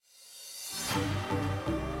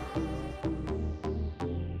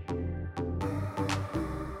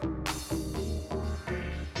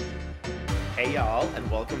Hey y'all, and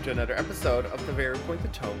welcome to another episode of the Very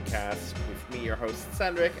Pointed Tonecast with me, your host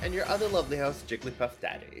Sandrick, and your other lovely host, Jigglypuff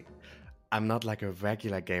Daddy. I'm not like a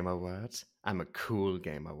regular gamer word. I'm a cool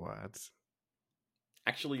gamer word.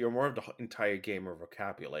 Actually, you're more of the entire gamer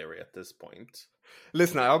vocabulary at this point.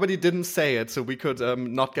 Listen, I already didn't say it, so we could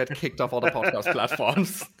not get kicked off all the podcast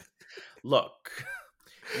platforms. Look,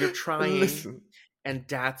 you're trying, Listen, and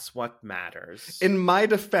that's what matters. in my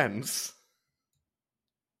defense,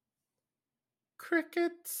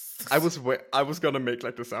 crickets. I was gonna make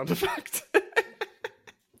like the sound effect.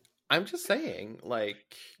 I'm just saying,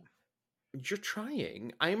 like, you're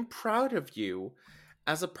trying. I'm proud of you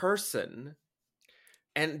as a person.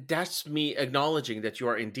 And that's me acknowledging that you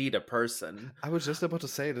are indeed a person. I was just about to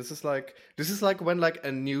say this is like when like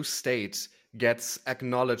a new state gets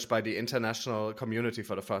acknowledged by the international community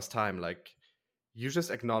for the first time. Like, you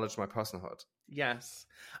just acknowledged my personhood. Yes.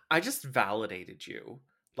 I just validated you.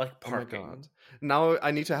 Like parking. Oh my god. Now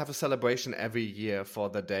I need to have a celebration every year for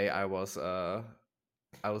the day I was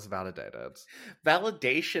validated.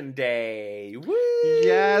 Validation Day. Woo!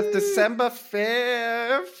 Yes, December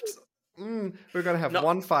 5th. We're gonna have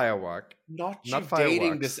one firework. Not you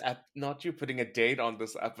dating this not you putting a date on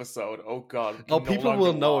this episode. Oh god. Oh, people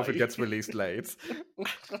will know if it gets released late.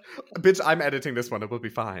 Bitch, I'm editing this one. It will be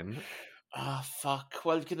fine. Ah, fuck.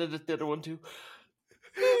 Well, you can edit the other one too.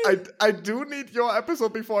 I do need your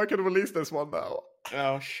episode before I can release this one, though.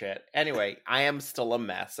 Oh, shit. Anyway, I am still a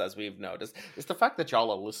mess, as we've noticed. It's the fact that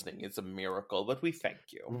y'all are listening is a miracle, but we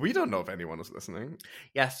thank you. We don't know if anyone is listening.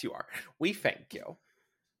 Yes, you are. We thank you.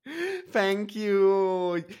 Thank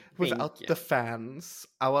you. Without the fans,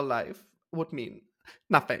 our life would mean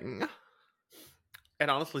nothing.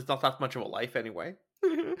 And honestly, it's not that much of a life anyway.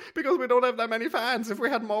 Because we don't have that many fans. If we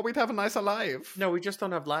had more, we'd have a nicer life. No, we just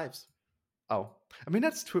don't have lives. Oh, I mean,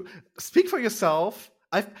 that's true. Speak for yourself.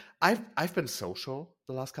 I've been social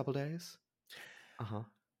the last couple days.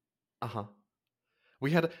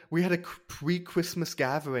 We had a pre-Christmas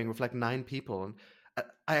gathering with like 9 people, and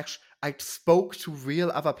I spoke to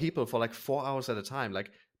real other people for like 4 hours at a time.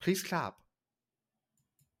 Like, please clap.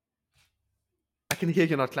 I can hear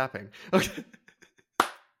you not clapping. Okay.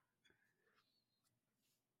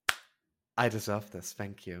 I deserve this.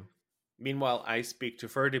 Thank you. Meanwhile, I speak to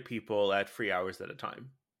 30 people at 3 hours at a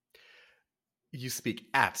time. You speak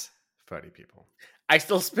at 30 people. I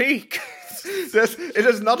still speak. It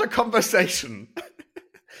is not a conversation.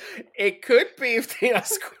 It could be if they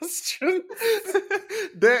ask questions.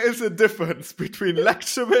 There is a difference between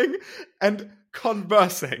lecturing and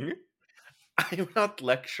conversing. I'm not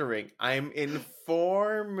lecturing. I'm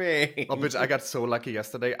informing. Oh, bitch, I got so lucky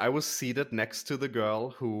yesterday. I was seated next to the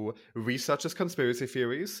girl who researches conspiracy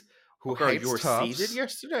theories, who hates you were TERFs. seated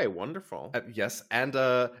yesterday? Wonderful. Yes, and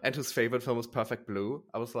whose favorite film was Perfect Blue.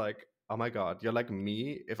 I was like, oh my god, you're like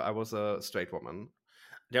me if I was a straight woman.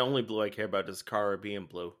 The only blue I care about is Caribbean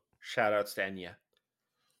blue. Shout out to Enya.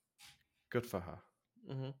 Good for her.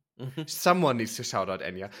 Mm-hmm. Someone needs to shout out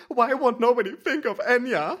Enya. Why won't nobody think of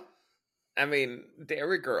Enya? I mean,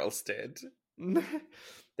 Dairy Girls did.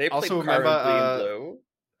 They played also Caribbean blue.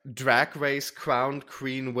 Drag Race crowned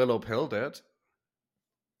Queen Willow Pill did.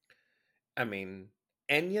 I mean,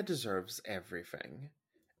 Enya deserves everything.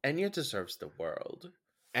 Enya deserves the world.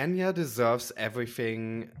 Enya deserves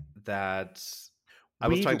everything that... I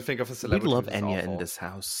was trying to think of a celebrity. We love Enya in this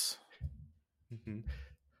house. Mm-hmm.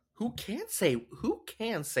 Who can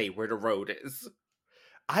say where the road is?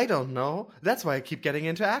 I don't know. That's why I keep getting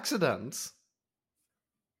into accidents.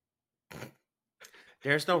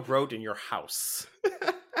 There's no road in your house.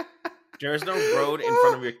 There's no road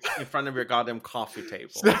in front of your goddamn coffee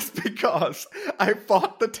table. That's because I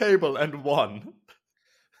fought the table and won.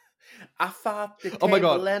 I fought the table. Oh my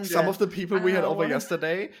god, some of the people we had over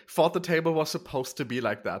yesterday thought the table was supposed to be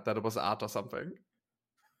like that it was art or something.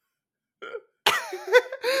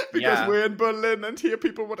 Because we're in Berlin and here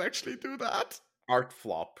people would actually do that. Art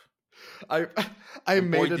flop. I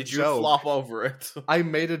made a joke. Did you flop over it? I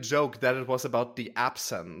made a joke that it was about the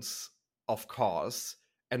absence of cause.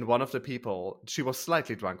 And one of the people, she was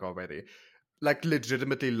slightly drunk already, like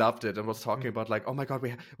legitimately loved it and was talking about like, oh my god,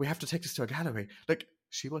 we have to take this to a gallery. Like,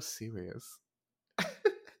 she was serious.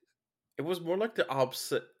 It was more like the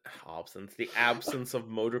absence of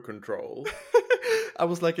motor control. I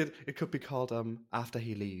was like, it could be called After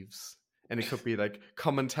He Leaves. And it could be like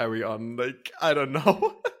commentary on like, I don't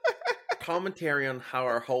know. Commentary on how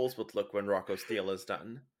our holes would look when Rocco Steele is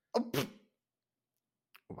done.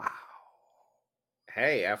 Wow.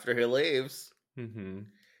 Hey, after he leaves. Mm-hmm.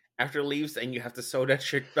 After he leaves and you have to sew that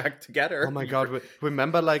shit back together. Oh my god,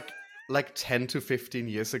 remember like like 10 to 15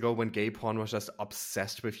 years ago when gay porn was just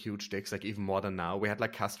obsessed with huge dicks, like even more than now. We had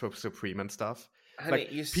like Castro Supreme and stuff. Honey,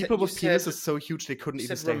 Like you said people you with said penises so huge they you couldn't even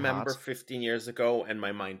said stay remember hard. 15 years ago, and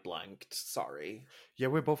my mind blanked. Sorry. Yeah,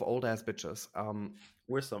 we're both old ass bitches.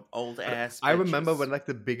 We're some old But ass. I remember when like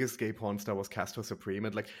the biggest gay porn star was Castro Supreme,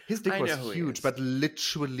 and like his dick I was know who he huge, is. but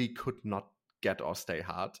literally could not get or stay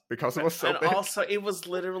hard because it was so And big. also, it was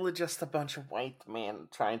literally just a bunch of white men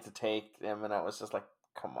trying to take them, and I was just like,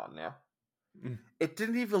 "Come on now." Mm. It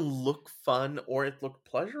didn't even look fun or it looked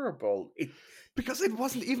pleasurable. Because it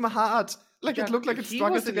wasn't even hard. Like Yeah, it looked like it he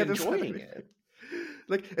struggled to wasn't get inside enjoying anything. it.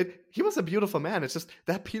 Like he was a beautiful man. It's just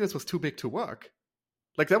that penis was too big to work.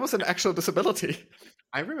 Like that was an actual disability.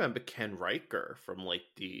 I remember Ken Riker from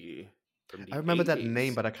the I remember that 80s.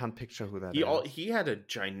 name, but I can't picture who that is. He had a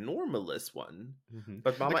ginormous one. Mm-hmm.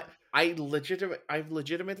 But Mama, Like, I've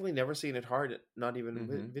legitimately never seen it hard, not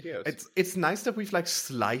even videos. It's nice that we've like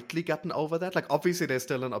slightly gotten over that. Like obviously there's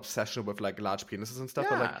still an obsession with like large penises and stuff,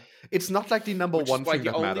 but like it's not like the number Which one is why thing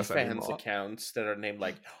the that matters OnlyFans anymore. accounts that are named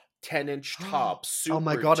like 10-inch top, super Oh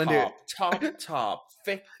my God, and top,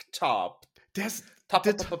 thick top, there's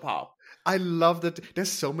top. I love that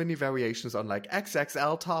there's so many variations on like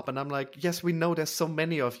XXL top, and I'm like, yes, we know there's so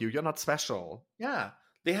many of you. You're not special. Yeah,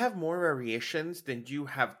 they have more variations than you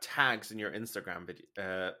have tags in your Instagram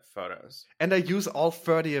photos. And I use all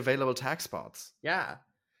 30 available tag spots. Yeah,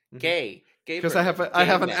 gay. Because I have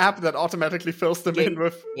an app that automatically fills them in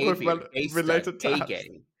with related tabs.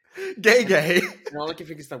 Gay. And all I can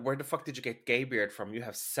think is that where the fuck did you get gay beard from? You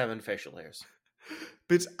have 7 facial hairs.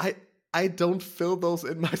 Bitch, I don't fill those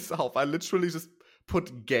in myself. I literally just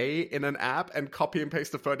put gay in an app and copy and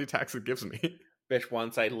paste the 30 tags it gives me. Bitch,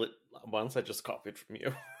 once I just copied from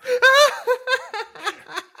you.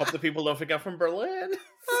 Hope the people don't think I'm from Berlin.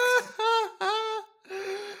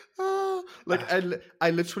 Like I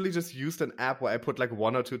literally just used an app where I put like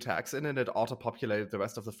 1 or 2 tags in and it auto-populated the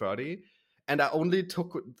rest of the 30. And the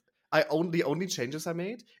only changes I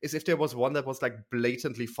made is if there was one that was like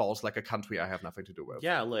blatantly false, like a country I have nothing to do with.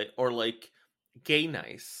 Yeah, like gay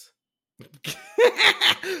nice.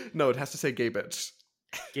 No, it has to say gay bitch.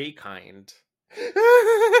 Gay kind.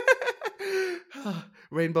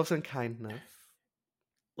 Rainbows and kindness.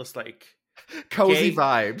 Looks like cozy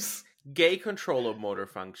vibes. Gay control of motor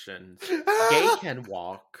functions. Gay can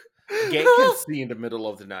walk. Gay can see in the middle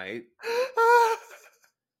of the night.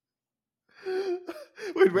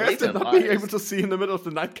 Wait, where's the not being able to see in the middle of the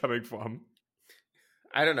night coming from?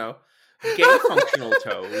 I don't know. Gay functional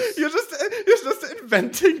toes. You're just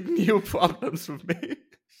inventing new problems with me.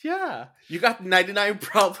 Yeah. You got 99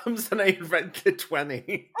 problems and I invented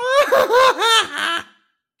 20.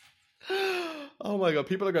 Oh my God,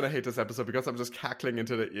 people are gonna hate this episode because I'm just cackling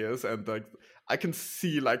into their ears and like I can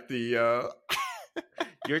see like the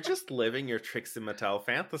You're just living your Trixie Mattel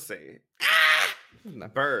fantasy.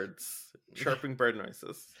 Birds. Chirping bird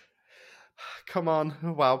noises. Come on,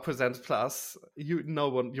 Wow Presents Plus. You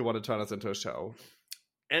want to turn us into a show.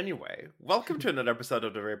 Anyway, welcome to another episode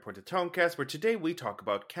of the Very Pointed Tonecast, where today we talk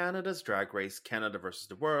about Canada's Drag Race, Canada versus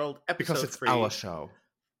the World, episode because it's 3. Our show.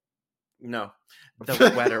 No,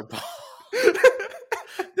 the Weather Ball.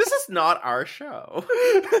 This is not our show.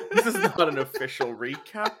 This is not an official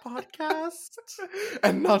recap podcast.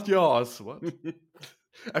 And not yours. What?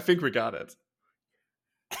 I think we got it.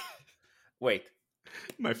 Wait.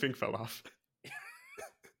 My thing fell off.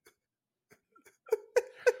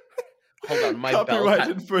 Hold on, my copyright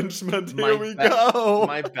belt infringement. Here we go.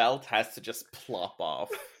 My belt has to just plop off.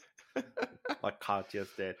 Like Katja's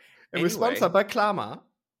did. And we're sponsored by Klarna.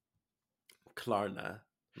 Klarna,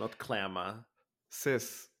 not Klamma.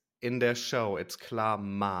 Sis, in their show, it's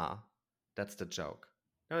Klarma. That's the joke.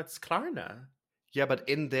 No, it's Klarna. Yeah, but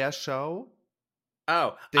in their show,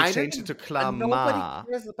 they changed it to Klarma. Nobody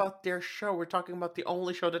cares about their show. We're talking about the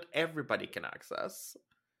only show that everybody can access.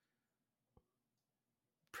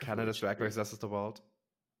 Canada's Drag Race versus the World.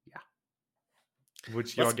 Yeah.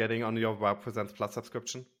 Which you're getting on your Wow Presents Plus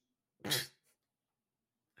subscription.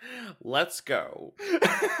 Let's go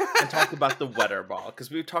and talk about the Weather Ball, because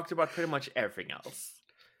we've talked about pretty much everything else.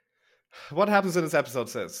 What happens in this episode,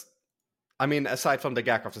 sis? I mean, aside from the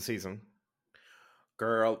gag of the season.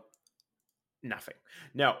 Girl, nothing.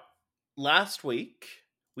 No, last week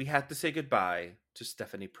we had to say goodbye to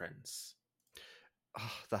Stephanie Prince.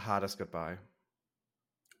 Oh, the hardest goodbye.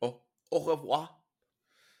 Au revoir.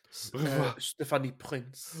 Stephanie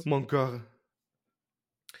Prince. Mon cœur.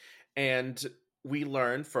 And we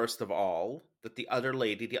learned, first of all, that the other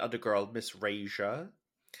lady, the other girl, Miss Raja,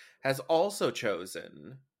 has also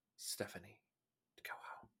chosen Stephanie to go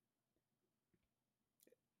out.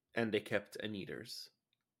 And they kept Anita's.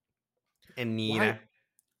 Anita.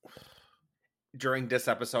 During this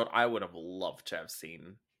episode, I would have loved to have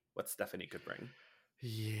seen what Stephanie could bring.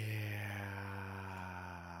 Yeah.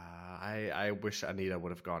 I wish Anita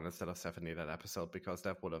would have gone instead of Stephanie that episode, because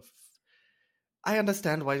that would have... I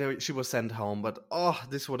understand why she was sent home, but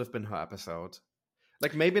this would have been her episode.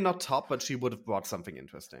 Like, maybe not top, but she would have brought something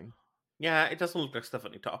interesting. Yeah, it doesn't look like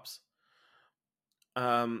Stephanie tops.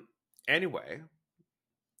 Anyway,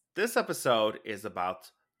 this episode is about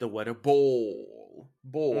the weather ball.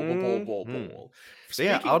 Ball. They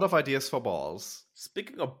are out of ideas for balls.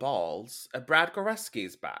 Speaking of balls, Brad Goreski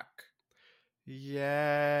is back.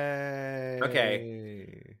 Yay.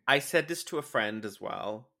 Okay. I said this to a friend as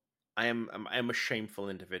well. I am a shameful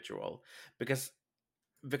individual because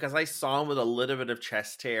I saw him with a little bit of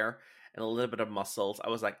chest hair and a little bit of muscles. I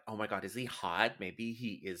was like, oh my god, is he hot? Maybe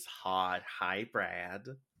he is hot. Hi, Brad.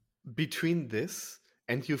 Between this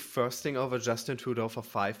and you thirsting over Justin Trudeau for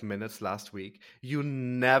 5 minutes last week, you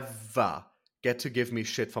never get to give me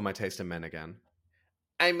shit for my taste in men again.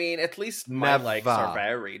 I mean, at least my likes are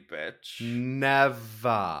varied, bitch.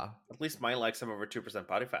 Never. At least my likes have over 2%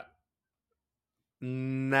 body fat.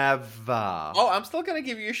 Never. Oh, I'm still gonna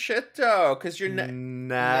give you shit though, because you're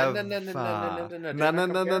never.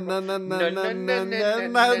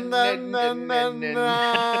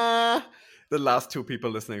 The last two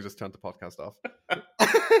people listening just turned the podcast off.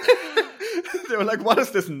 They were like, what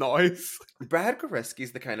is this noise? Brad Goreski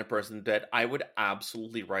is the kind of person that I would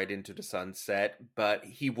absolutely ride into the sunset, but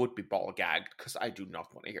he would be ball gagged because I do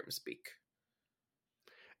not want to hear him speak.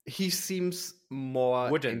 He seems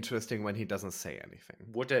more interesting when he doesn't say anything.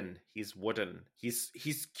 He's wooden. He's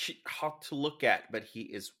hot to look at, but he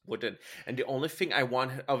is wooden. And the only thing I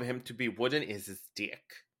want of him to be wooden is his dick.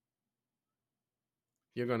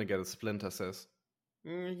 You're gonna get a splinter, sis.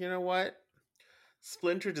 You know what?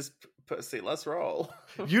 Splinter just pussy. Let's roll.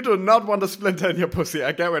 You do not want a splinter in your pussy,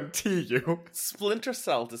 I guarantee you. Splinter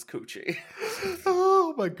cell is coochie.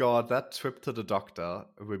 Oh my god, that trip to the doctor,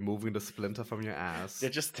 removing the splinter from your ass.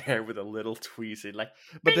 They're just there with a little tweezy, like...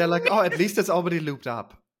 But they're like, oh, at least it's already looped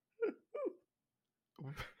up.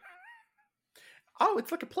 Oh,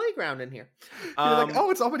 it's like a playground in here. You're like,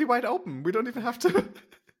 oh, it's already wide open. We don't even have to...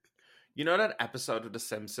 You know that episode of The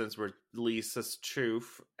Simpsons where Lisa's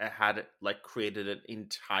truth had created an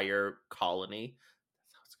entire colony?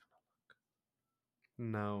 That's how it's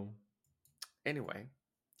gonna look. No. Anyway,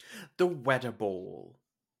 the weather bowl.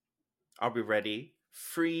 Are we ready?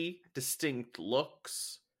 3 distinct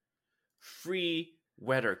looks, 3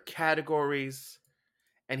 weather categories,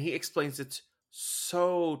 and he explains it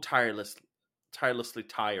so tirelessly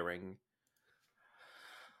tiring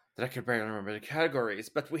that I could barely remember the categories,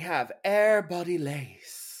 but we have air, body,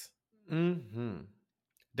 lace. Mm-hmm.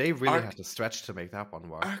 They really had to stretch to make that one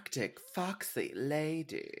work. Arctic, foxy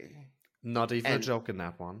lady. Not even a joke in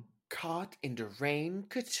that one. Caught in the rain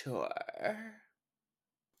couture.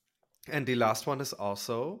 And the last one is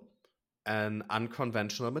also an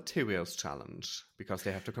unconventional materials challenge, because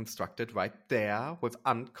they have to construct it right there with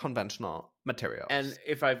unconventional materials. And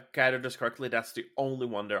if I've gathered this correctly, that's the only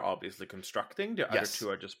one they're obviously constructing. The other 2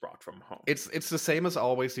 are just brought from home. It's the same as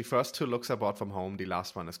always. The first 2 looks are brought from home. The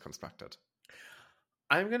last one is constructed.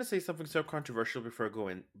 I'm going to say something so controversial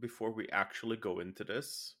before we actually go into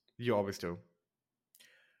this. You always do.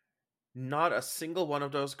 Not a single one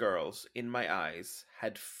of those girls, in my eyes,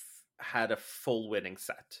 had a full winning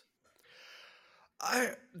set.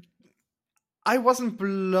 I wasn't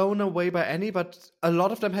blown away by any, but a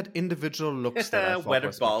lot of them had individual looks that I thought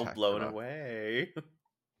weather ball blown away.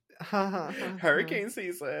 Hurricane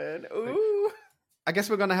season. Ooh. I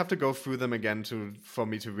guess we're gonna have to go through them again for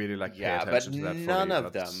me to really pay attention to that. None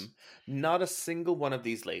of them, not a single one of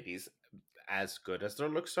these ladies, as good as their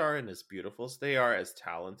looks are and as beautiful as they are, as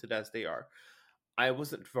talented as they are, I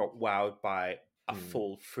wasn't wowed by a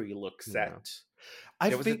full 3 look set.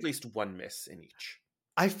 There was at least one miss in each.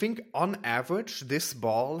 I think on average, this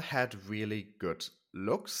ball had really good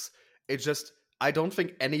looks. I don't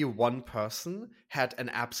think any one person had an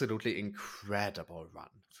absolutely incredible run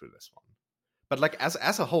through this one. But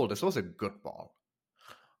as a whole, this was a good ball.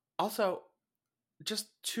 Also, just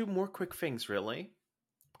 2 more quick things, really.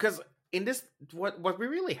 Because in this, what we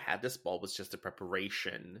really had this ball was just a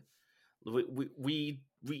preparation.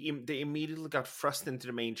 They immediately got thrust into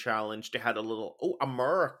the main challenge. They had a little, oh,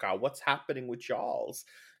 America, what's happening with y'all's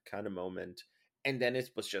kind of moment. And then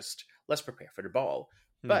it was just, let's prepare for the ball.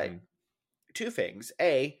 But 2 things.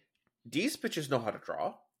 A, these bitches know how to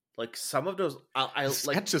draw. Some of those,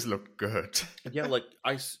 sketches look good. Yeah,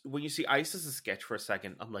 when you see Isis' sketch for a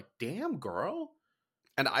second, I'm like, damn, girl.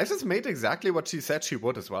 And Isis made exactly what she said she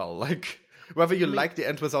would as well. Whether you I mean, like the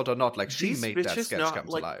end result or not, like she these made that bitches sketch know, come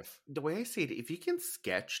to like, life. the way I see it, if you can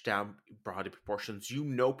sketch down body proportions, you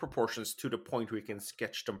know proportions to the point where you can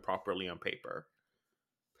sketch them properly on paper.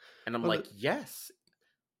 And I'm Well, like, yes,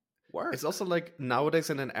 work. it's also like nowadays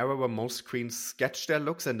in an era where most queens sketch their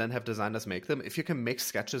looks and then have designers make them. If you can make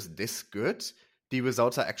sketches this good, the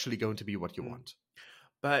results are actually going to be what you want.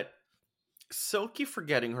 But Silky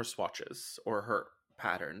forgetting her swatches or her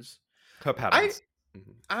patterns, Her patterns.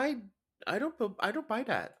 I don't buy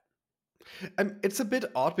that. It's a bit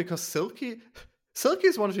odd because Silky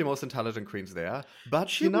is one of the most intelligent queens there, but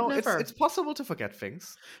She would never. it's possible to forget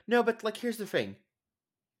things. No, but like here's the thing.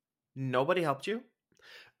 Nobody helped you.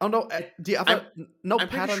 Oh no, the other I'm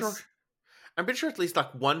patterns. I'm pretty sure at least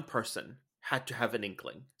like one person had to have an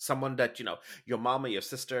inkling. Someone that, your mama, your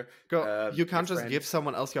sister. Girl, you can't your just friend. give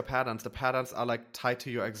someone else your patterns. The patterns are like tied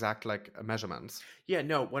to your exact like measurements. Yeah,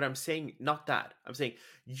 no, what I'm saying, not that. I'm saying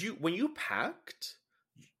when you packed,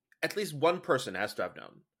 at least one person has to have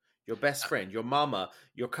known. Your best friend, your mama,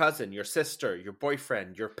 your cousin, your sister, your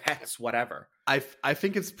boyfriend, your pets, whatever. I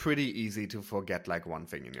think it's pretty easy to forget like one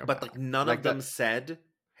thing in your But bag. like none of them said,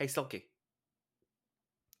 "Hey, Silky."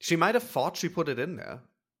 She might have thought she put it in there.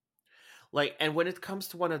 Like, and when it comes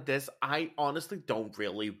to one of this, I honestly don't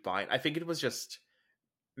really buy it. I think it was just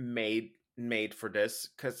made for this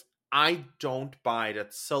because I don't buy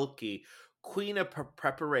that Silky, queen of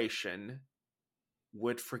preparation,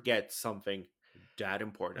 would forget something that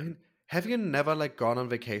important. I mean, have you never like gone on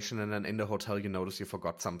vacation and then in the hotel you notice you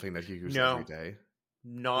forgot something that you use every day?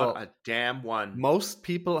 Not a damn one. Most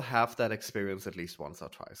people have that experience at least once or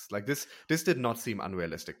twice. Like this did not seem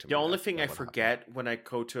unrealistic to me. The only thing I forget when I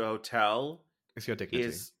go to a hotel is your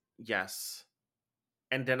dignity. Yes.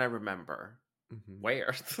 And then I remember. Mm-hmm.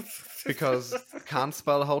 Where? Because can't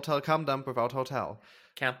spell hotel cum dump without hotel.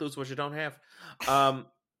 Can't lose what you don't have.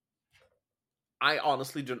 I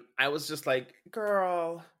honestly don't. I was just like,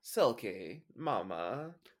 girl, Silky,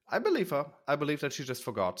 mama. I believe her. I believe that she just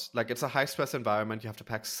forgot. Like, it's a high-stress environment. You have to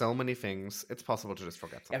pack so many things. It's possible to just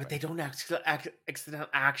forget something. Yeah, but they don't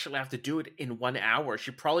actually have to do it in 1 hour.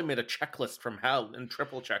 She probably made a checklist from hell and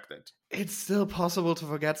triple-checked it. It's still possible to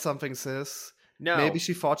forget something, sis. No. Maybe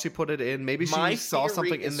she thought she put it in. Maybe she saw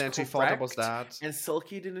something in there and she thought it was that. And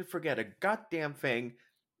Silky didn't forget a goddamn thing.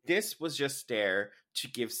 This was just there to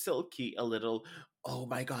give Silky a little, oh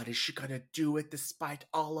my god, is she gonna do it despite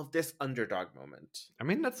all of this underdog moment? I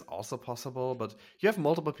mean, that's also possible, but you have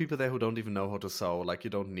multiple people there who don't even know how to sew. Like, you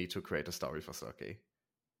don't need to create a story for Silky.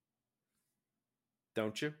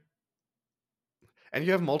 Don't you? And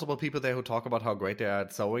you have multiple people there who talk about how great they are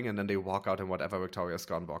at sewing, and then they walk out in whatever Victoria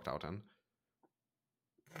Scone walked out in.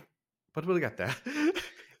 But we'll get there.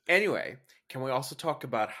 Anyway, can we also talk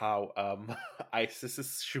about how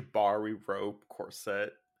Isis's shibari robe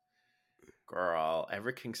corset, girl,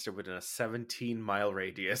 every Kingster within a 17-mile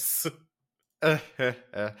radius.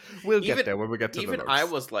 We'll get there when we get to the looks. Even I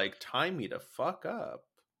was like, tie me the fuck up.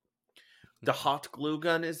 The hot glue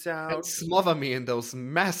gun is out. And smother me in those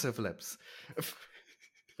massive lips.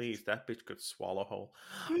 Please, that bitch could swallow whole.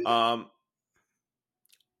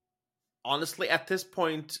 Honestly, at this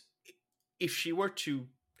point, if she were to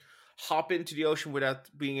hop into the ocean without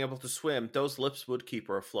being able to swim, those lips would keep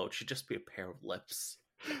her afloat. She'd just be a pair of lips.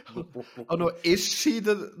 Oh no, is she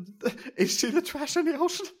the trash in the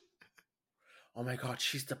ocean? Oh my god,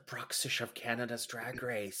 she's the Bruxish of Canada's Drag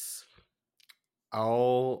Race.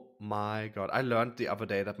 Oh my god. I learned the other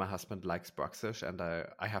day that my husband likes Bruxish, and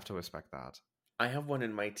I have to respect that. I have one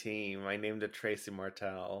in my team. I named it Tracy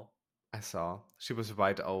Martel. I saw. She was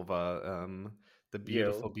right over the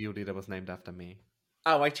beautiful beauty that was named after me.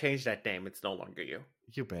 Oh, I changed that name. It's no longer you.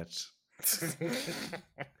 You bitch.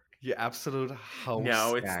 You absolute hoe.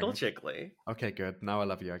 No, it's still Jiggly. Okay, good. Now I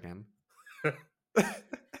love you again.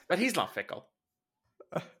 But he's not fickle.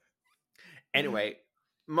 Anyway,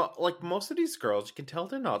 like most of these girls, you can tell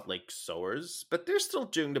they're not like sewers, but they're still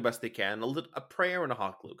doing the best they can. A prayer and a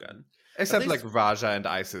hot glue gun. Except like Raja and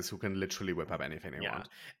Isis, who can literally whip up anything they want.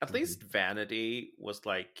 At least Vanity was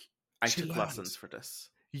like, I took lessons for this.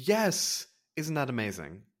 Yes. Isn't that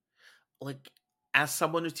amazing? Like, as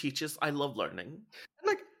someone who teaches, I love learning.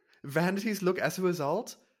 Like, Vanity's look as a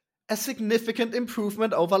result, a significant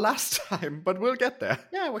improvement over last time, but we'll get there.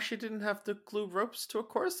 Yeah, well, she didn't have to glue ropes to a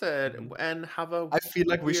corset and have a... I feel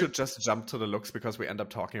like we should just jump to the looks because we end up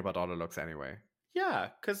talking about all the looks anyway. Yeah,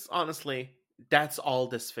 because honestly, that's all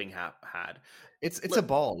this thing had. It's a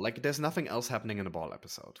ball. Like, there's nothing else happening in a ball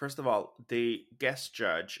episode. First of all, the guest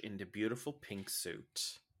judge in the beautiful pink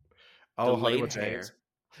suit. Oh, Hollywood Jade.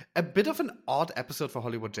 A bit of an odd episode for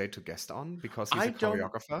Hollywood Jade to guest on because he's a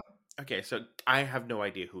choreographer. Okay, so I have no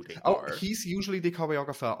idea who they Oh, are. he's usually the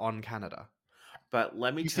choreographer on Canada. But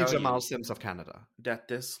let me He's the tell Jamal you Sims of Canada. that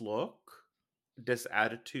this look, this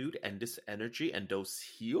attitude, and this energy, and those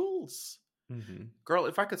heels. Mm-hmm. Girl,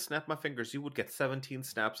 if I could snap my fingers, you would get 17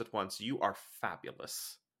 snaps at once. You are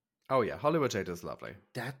fabulous. Oh yeah, Hollywood Jade is lovely.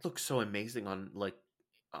 That looks so amazing on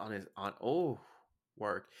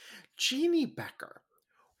work. Jeannie Becker.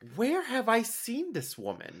 Where have I seen this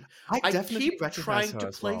woman? I I definitely keep recognize trying her to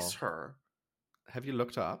as place well. her. Have you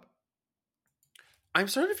looked her up? I'm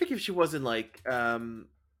starting to think if she was in like I'm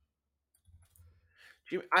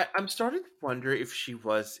starting to wonder if she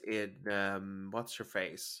was in what's her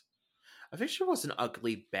face? I think she was an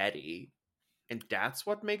Ugly Betty, and that's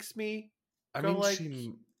what makes me I go mean, like,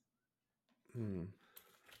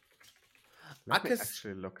 let me because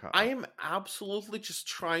actually look her I up. am absolutely just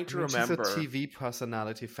trying I to mean, she's a remember. TV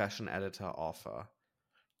personality, fashion editor, author.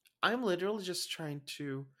 I'm literally just trying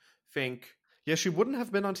to think. Yeah, she wouldn't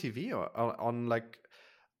have been on TV or on like.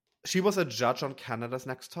 She was a judge on Canada's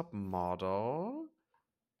Next Top Model.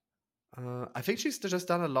 I think she's just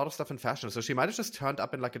done a lot of stuff in fashion, so she might have just turned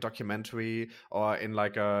up in like a documentary or in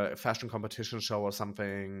like a fashion competition show or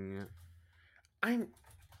something. I'm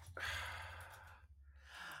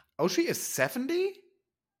Oh, she is 70?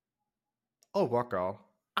 Oh, what girl?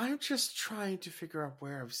 I'm just trying to figure out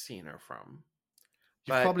where I've seen her from.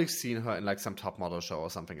 You've But probably seen her in like some top model show or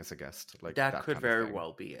something as a guest, like that that could kind of very thing.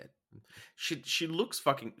 well be it. She looks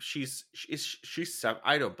fucking. She's seven.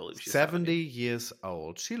 I don't believe she's 70 years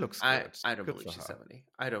old. She looks good. I don't Good believe for she's her. 70.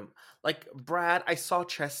 I don't like Brad. I saw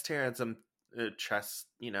chest hair and some chest,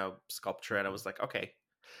 sculpture, and I was like, okay,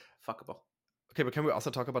 fuckable. Okay, but can we also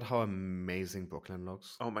talk about how amazing Brooklyn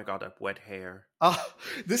looks? Oh my god, that wet hair. Ah,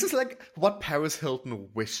 this is like what Paris Hilton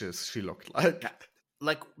wishes she looked like. Yeah,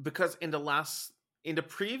 like because in the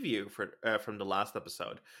preview for from the last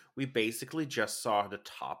episode, we basically just saw the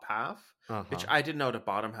top half, which I didn't know the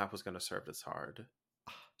bottom half was going to serve this hard.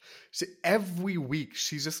 Every week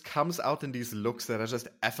she just comes out in these looks that are just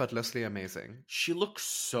effortlessly amazing. She looks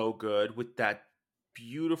so good with that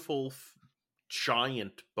beautiful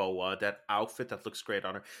giant boa, that outfit that looks great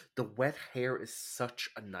on her. The wet hair is such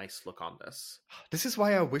a nice look on this. This is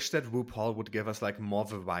why I wish that RuPaul would give us like more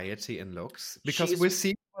variety in looks, because She's we're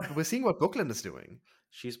seeing what Brooklyn is doing.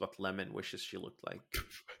 she's what Lemon wishes she looked like.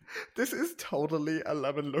 This is totally a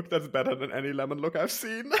lemon look that's better than any lemon look I've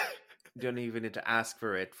seen. You don't even need to ask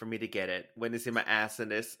for it for me to get it. When you see my ass in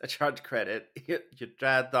this, I charge credit. You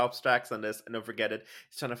drag the abstracts on this, and don't forget it.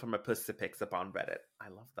 It's trying to find my pussy pics up on Reddit. I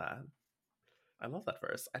love that. I love that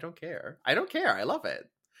verse. I don't care. I don't care. I love it.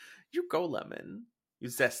 You go, Lemon. You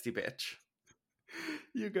zesty bitch.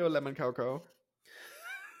 You go, Lemon Coco.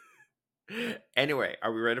 Anyway,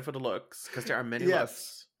 are we ready for the looks? Because there are many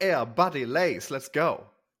looks. Air, body, lace. Let's go.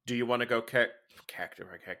 Do you want to go character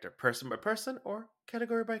by character, person by person, or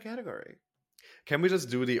category by category? Can we just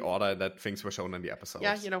do the order that things were shown in the episodes?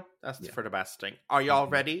 Yeah, that's for the best thing. Are y'all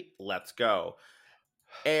ready? Let's go.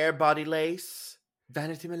 Air, body, lace,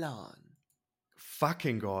 Vanity Milan.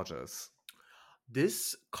 Fucking gorgeous.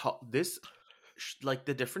 This like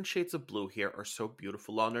the different shades of blue here are so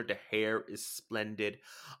beautiful on her. The hair is splendid.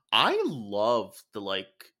 I love the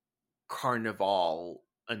like carnival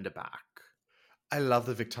in the back. I love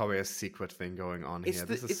the Victoria's Secret thing going on here.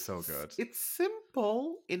 This is so good. It's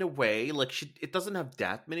simple in a way. Like it doesn't have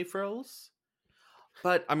that many frills,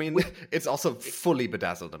 but I mean, it's also fully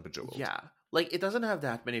bedazzled and bejeweled. Yeah, like it doesn't have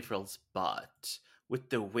that many frills, but with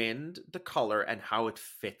the wind, the color, and how it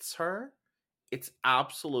fits her, it's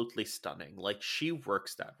absolutely stunning. Like she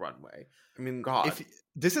works that runway. I mean, God,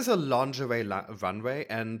 this is a lingerie runway,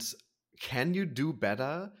 and can you do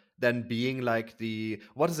better than being like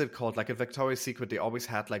what is it called? Like a Victoria's Secret, they always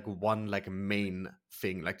had like one like main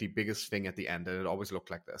thing, like the biggest thing at the end, and it always looked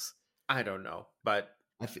like this. I don't know, but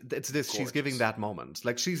it's this. Gorgeous. She's giving that moment.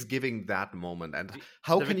 Like she's giving that moment, and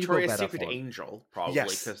how can you go better? The Victoria's Secret Angel, probably,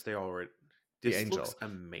 because they already. This the angel. Looks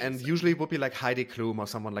amazing. And usually it would be like Heidi Klum or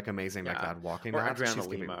someone like amazing like that walking. Or that. Adriana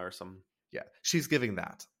Lima or some. Yeah, she's giving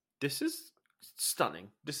that. This is stunning.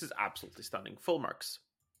 This is absolutely stunning. Full marks.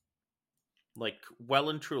 Like, well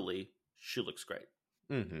and truly, she looks great.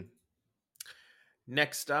 Mm-hmm.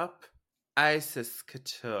 Next up, Isis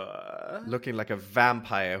Couture. Looking like a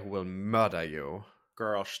vampire who will murder you.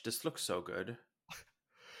 Girl, this looks so good.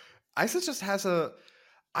 Isis has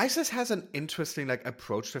an interesting like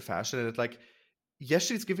approach to fashion, and like, yes,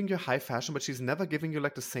 she's giving you high fashion, but she's never giving you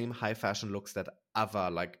like the same high fashion looks that other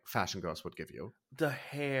like fashion girls would give you. The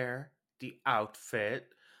hair, the outfit,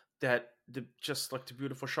 just like the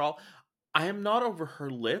beautiful shawl. I am not over her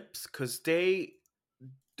lips because the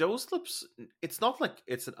those lips, it's not like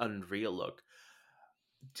it's an unreal look.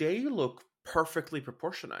 They look perfectly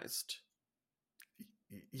proportionized.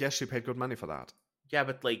 Yes, she paid good money for that. Yeah,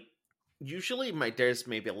 but like usually there's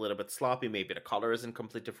maybe a little bit sloppy, maybe the color isn't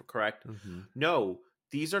completely correct. Mm-hmm. No,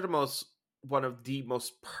 these are one of the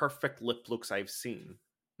most perfect lip looks I've seen.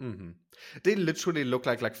 Mm-hmm. They literally look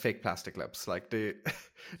like fake plastic lips. Like they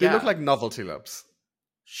look Yeah. like novelty lips.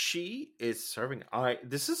 She is serving.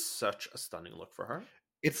 This is such a stunning look for her.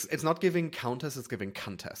 It's not giving countess, it's giving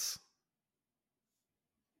countess.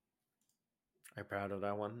 I'm proud of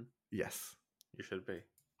that one. Yes. You should be.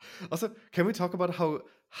 Also, can we talk about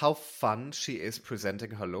how fun she is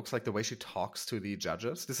presenting her looks, like the way she talks to the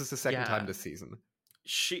judges? This is the second time this season.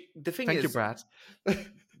 Thank you, Brad.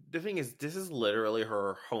 The thing is, this is literally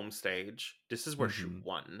her home stage. This is where she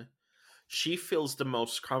won. She feels the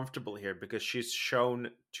most comfortable here because she's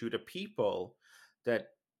shown to the people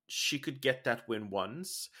that she could get that win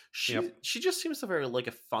once. She just seems like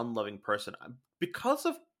a fun-loving person. Because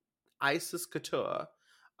of Isis Couture,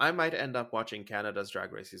 I might end up watching Canada's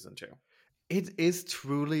Drag Race season 2. It is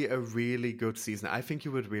truly a really good season. I think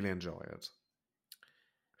you would really enjoy it.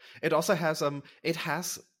 It also has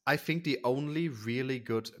I think the only really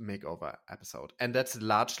good makeover episode, and that's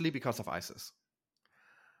largely because of Isis.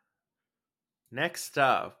 Next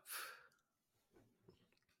up,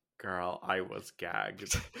 girl, I was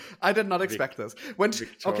gagged. I did not expect this.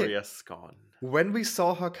 Victoria Scone. When we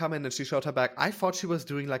saw her come in and she showed her back, I thought she was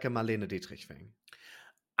doing like a Marlene Dietrich thing.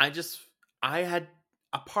 I had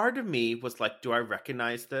a part of me was like, do I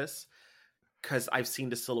recognize this? Because I've seen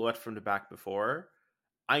the silhouette from the back before.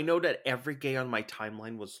 I know that every gay on my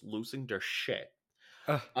timeline was losing their shit.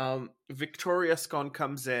 Victoria Scone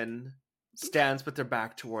comes in, stands with their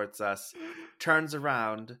back towards us, turns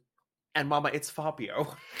around, and mama, it's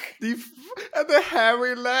Fabio. And the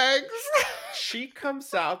hairy legs. She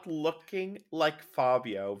comes out looking like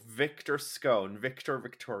Fabio, Victor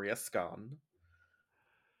Victoria Scone.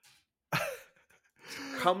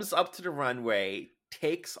 Comes up to the runway,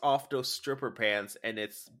 takes off those stripper pants, and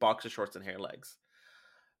it's boxer shorts and hair legs.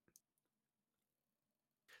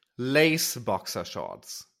 Lace boxer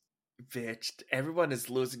shorts. Bitch, everyone is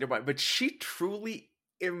losing their mind, but she truly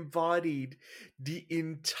embodied the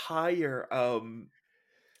entire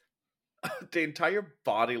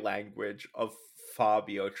body language of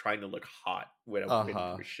Fabio trying to look hot with a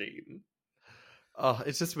wind machine. Oh,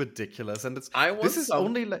 it's just ridiculous, and this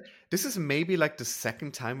is maybe like the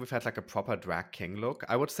second time we've had like a proper drag king look.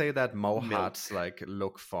 I would say that Mohat's like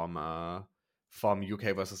look from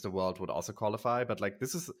UK versus the World would also qualify, but like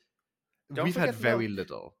we've had very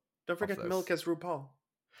little. Don't forget Milk as RuPaul.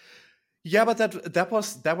 Yeah, but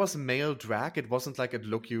that was male drag. It wasn't like a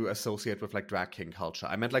look you associate with like drag king culture.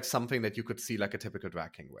 I meant like something that you could see like a typical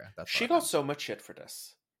drag king wear. She got so much shit for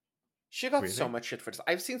this. So much shit for this.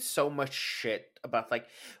 I've seen so much shit about like,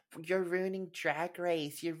 you're ruining Drag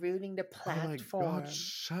Race, you're ruining the platform. Oh my god,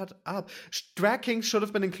 shut up. Drag Kings should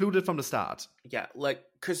have been included from the start. Yeah, like,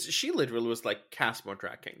 because she literally was like, cast more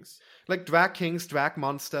Drag Kings. Like Drag Kings, Drag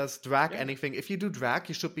Monsters, Drag anything. If you do drag,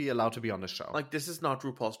 you should be allowed to be on the show. Like, this is not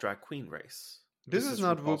RuPaul's Drag Queen race. This is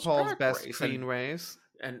not RuPaul's Best Queen race.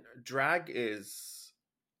 And drag is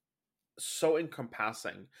so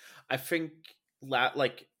encompassing. I think,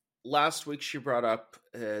 last week she brought up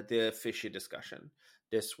the fishy discussion.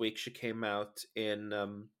 This week she came out in a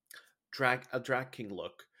drag king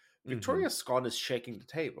look. Victoria Scone is shaking the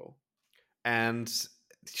table. And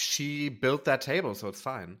she built that table, so it's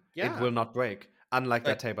fine. Yeah. It will not break. Unlike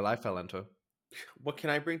that table I fell into. What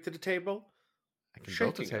can I bring to the table? I can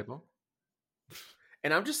build the table.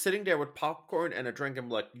 And I'm just sitting there with popcorn and a drink. I'm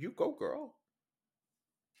like, you go, girl.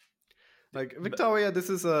 Like, Victoria, this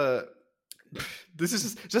is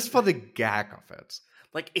just for the gag of it.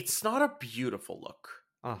 Like, it's not a beautiful look.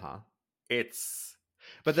 It's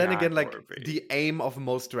But then again, like, the aim of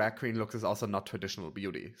most drag queen looks is also not traditional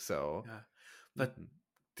beauty, so but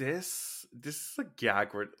this is a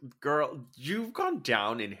gag where, girl, you've gone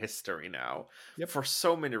down in history now for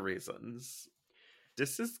so many reasons.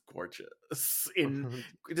 This is gorgeous.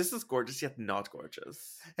 This is gorgeous yet not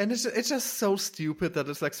gorgeous. And it's just so stupid that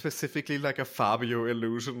it's like specifically like a Fabio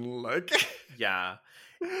illusion. Like, yeah.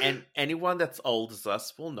 And anyone that's old as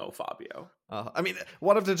us will know Fabio. I mean,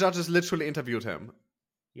 one of the judges literally interviewed him.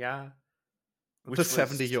 Yeah. The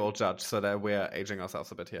 70-year-old judge, so that we're aging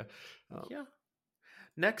ourselves a bit here. Yeah.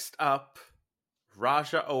 Next up,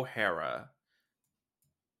 Raja O'Hara.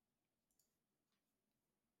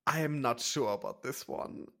 I am not sure about this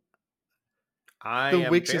one. The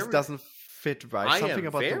witches doesn't fit right. Something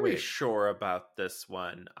about the wig. I am very sure about this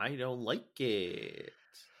one. I don't like it.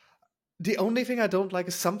 The only thing I don't like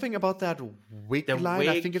is something about that wig The line.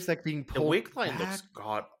 I think wig, it's like being the pulled wig line back. looks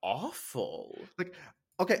god awful. Like,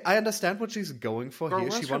 okay, I understand what she's going for Girl,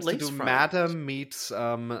 here. She where's her wants to lace do front? Madam meets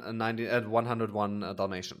 101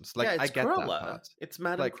 Dalmatians. Yeah, Like, I it's get that Cruella. part. It's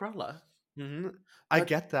Madame Like, Cruella. I But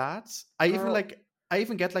get that. girl, I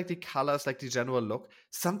even get like the colors, like the general look.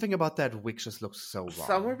 Something about that wig just looks so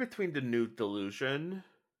somewhere wrong. between the nude delusion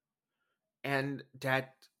and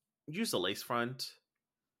that, use a lace front,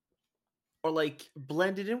 or like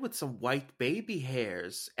blend it in with some white baby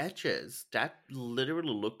hairs, edges. That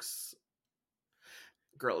literally looks,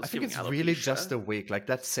 girl, I it's think giving it's really just alopecia. the wig. Like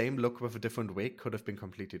that same look with a different wig could have been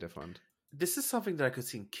completely different. This is something that I could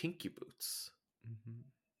see in Kinky Boots. Mhm.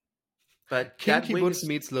 But Kinky Boots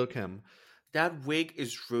meets Lil Kim. that wig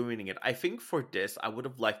is ruining it. I think for this, I would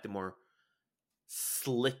have liked the more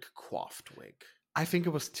slick coiffed wig. I think it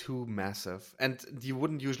was too massive, and you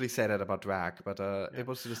wouldn't usually say that about drag, but Yeah. it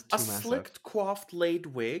was just A too massive. slicked coiffed laid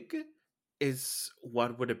wig is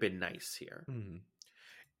what would have been nice here. Mm.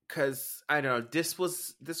 Because I don't know, this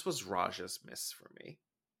was Raj's miss for me.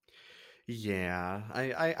 Yeah,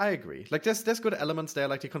 I agree. Like there's good elements there.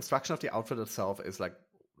 Like the construction of the outfit itself is like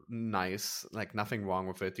nice. Like nothing wrong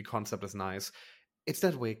with it. The concept is nice. It's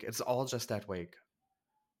that wig. It's all just that wig.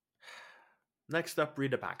 Next up,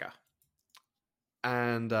 Rita Baga.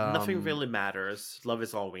 And Nothing really matters. Love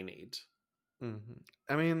is all we need. mhm.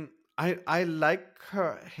 I mean, I like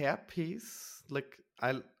her hairpiece. Like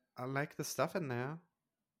I like the stuff in there.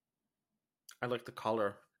 I like the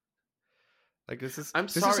color. Like this is I'm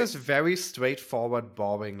this is sorry. just very straightforward,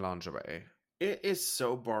 boring lingerie. It is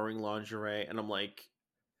so boring lingerie, and I'm like,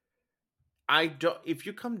 I don't. If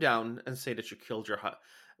you come down and say that you killed your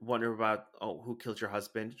wonder about who killed your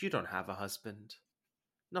husband, you don't have a husband.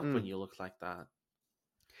 Not when Mm. you look like that.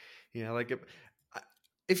 Yeah, like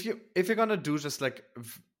if you're gonna do just like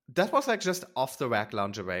that was like just off the rack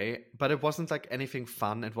lingerie, but it wasn't like anything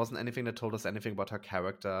fun. It wasn't anything that told us anything about her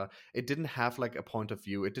character. It didn't have like a point of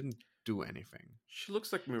view. It didn't do anything. She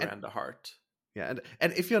looks like And Miranda Hart. yeah,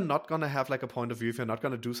 and if you're not gonna have like a point of view, if you're not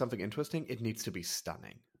gonna do something interesting, it needs to be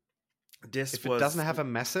stunning. This If it doesn't was have a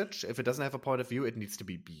message, if it doesn't have a point of view, it needs to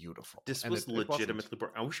be beautiful. this And was it wasn't. legitimately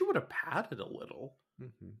boring. I wish you would have padded a little.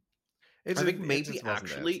 Mm-hmm. I It just wasn't it.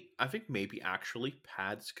 think maybe actually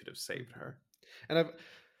pads could have saved her. And I,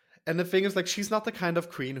 and the thing is, like, she's not the kind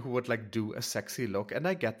of queen who would like do a sexy look, and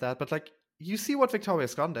I get that, but like, you see what Victoria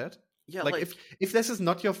Scott did. Yeah, Like, like, if this is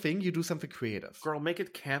not your thing, you do something creative. girl, make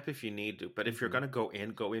it camp if you need to, but if you're gonna go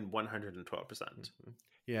in 112%.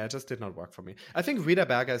 Yeah, it just did not work for me. I think Rita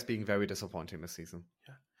Berger is being very disappointing this season.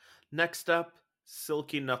 Yeah. Next up,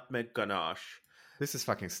 Silky Nutmeg Ganache. This is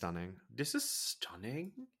fucking stunning. This is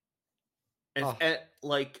stunning. And, Oh. and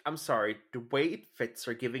like, I'm sorry, the way it fits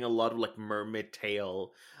are giving a lot of like mermaid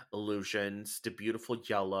tail illusions, the beautiful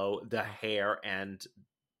yellow, the hair, and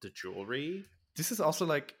the jewelry. This is also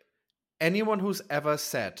like anyone who's ever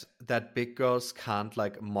said that big girls can't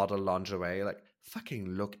like model lingerie, like fucking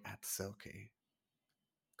look at Silky.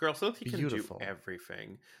 Girl, Silky Beautiful. can do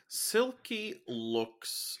everything. Silky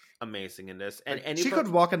looks amazing in this, and Like, she could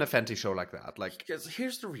walk in a Fenty show like that. Like, because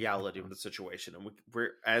here's the reality of the situation, and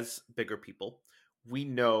we're as bigger people, we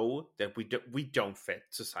know that we don't fit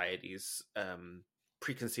society's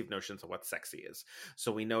preconceived notions of what sexy is.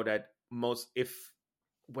 So we know that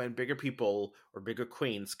when bigger people or bigger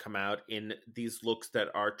queens come out in these looks that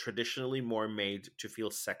are traditionally more made to feel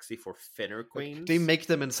sexy for thinner queens, they make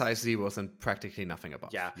them in size zeros and practically nothing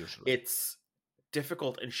above. yeah, usually it's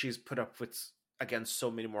difficult, and she's put up with against so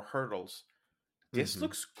many more hurdles. This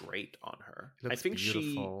looks great on her. It looks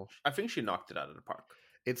beautiful. I think she knocked it out of the park.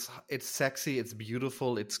 It's sexy, it's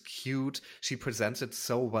beautiful, it's cute. She presents it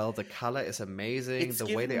so well. The color is amazing. It's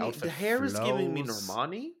the way the outfit the hair flows. is giving me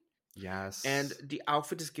Normani. Yes. And the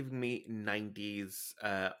outfit is giving me 90s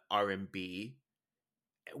R&B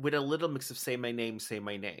with a little mix of say my name.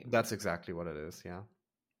 That's exactly what it is, yeah.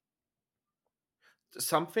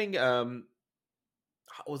 Something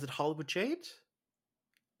was it Hollywood Jade?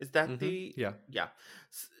 Is that the yeah.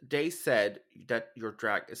 They said that your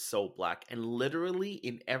drag is so black, and literally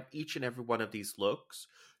in each and every one of these looks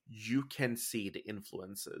you can see the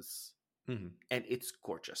influences. And it's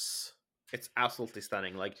gorgeous. It's absolutely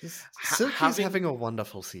stunning. Like Silky's having a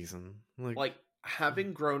wonderful season. Like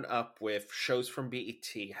having grown up with shows from BET,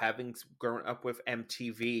 having grown up with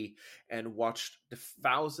MTV, and watched the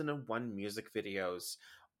 1001 music videos,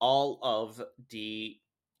 all of the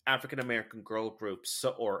African American girl groups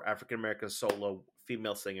or African American solo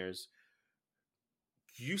female singers,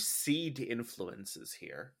 you see the influences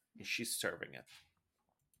here, and she's serving it.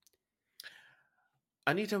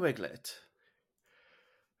 Anita Wiglet.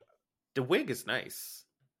 The wig is nice.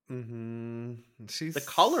 Mm-hmm. The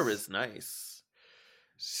color is nice.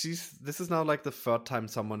 This is now like the third time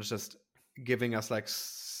someone's just giving us like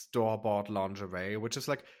store-bought lingerie, which is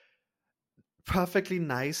like perfectly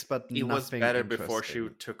nice, but It was nothing better before she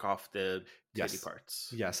interesting. took off the titty Yes.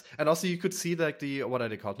 parts. Yes. And also you could see like the, what are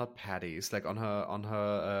they called? Not patties, like on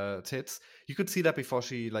her tits. You could see that before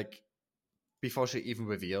she even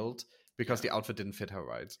revealed, because the outfit didn't fit her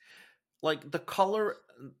right. Like the color,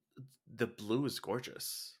 the blue is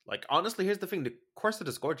gorgeous. Like honestly, here's the thing: the corset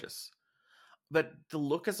is gorgeous, but the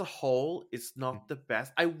look as a whole is not the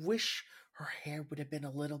best. I wish her hair would have been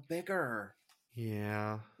a little bigger.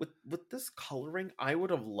 Yeah. With this coloring, I would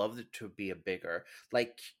have loved it to be a bigger.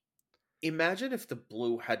 Like, imagine if the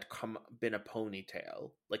blue had been a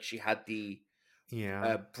ponytail. Like she had the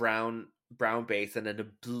Yeah. brown base and then a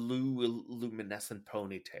blue luminescent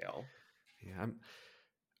ponytail. Yeah.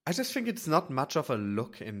 I just think it's not much of a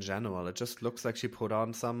look in general. It just looks like she put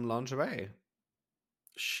on some lingerie.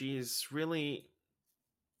 She's really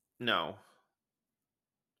no.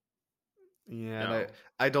 Yeah, No. and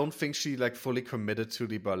I don't think she like fully committed to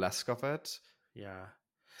the burlesque of it. Yeah.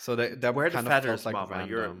 So that Where the kind of feathers, felt like Mama?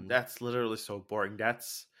 random. That's literally so boring.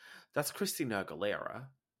 That's Christina Aguilera.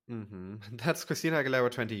 Mm-hmm. That's Christina Aguilera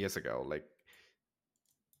 20 years ago. Like,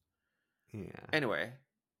 yeah. Anyway,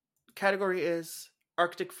 category is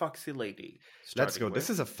Arctic Foxy Lady. Let's go. This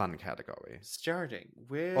is a fun category. Starting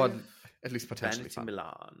with Or at least potentially Vanity fun.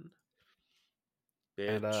 Milan.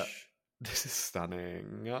 And Bitch. this is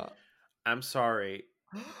stunning. I'm sorry.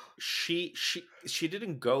 She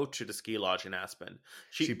didn't go to the ski lodge in Aspen.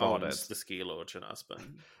 She bought owns it. the ski lodge in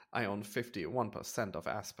Aspen. I own 51% of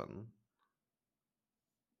Aspen.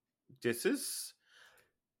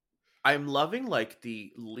 I'm loving like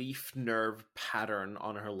the leaf nerve pattern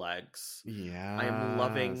on her legs. Yeah. I'm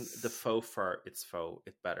loving the faux fur. It's faux.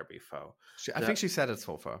 It better be faux. I think she said it's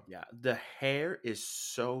faux fur. Yeah. The hair is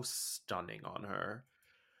so stunning on her.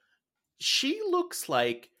 She looks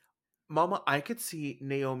like, Mama, I could see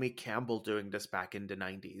Naomi Campbell doing this back in the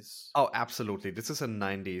 90s. Oh, absolutely. This is a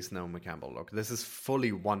 90s Naomi Campbell look. This is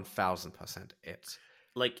fully 1000% it.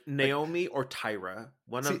 Like Naomi or Tyra.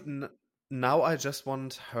 Now I just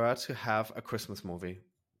want her to have a Christmas movie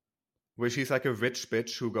where she's like a rich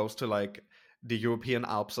bitch who goes to like the European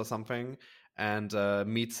Alps or something and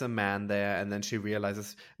meets a man there, and then she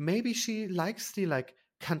realizes maybe she likes the like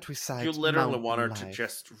countryside. You literally mountain want her life. to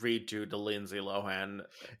just redo the Lindsay Lohan.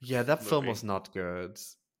 Yeah, that movie. film was not good.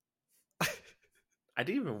 I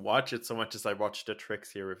didn't even watch it so much as I watched the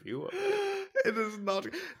Trixie review of it. It is not.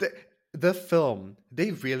 The film,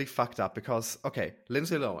 they really fucked up because, okay,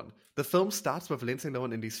 Lindsay Lohan. The film starts with Lindsay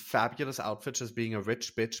Lohan in these fabulous outfits, just being a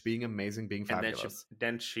rich bitch, being amazing, being fabulous. And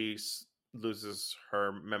then she loses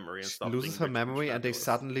her memory and She stuff. loses her memory, and they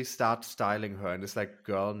suddenly start styling her, and it's like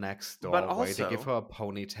girl next door. But way. They also, give her a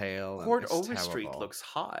ponytail. Cord and Overstreet terrible. looks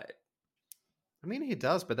hot. I mean, he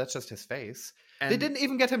does, but that's just his face. And they didn't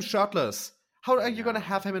even get him shirtless. How are you going to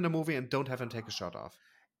have him in a movie and don't have him take a shirt off?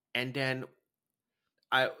 And then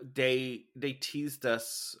they teased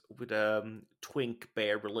us with a twink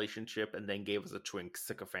bear relationship and then gave us a twink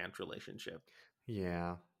sycophant relationship.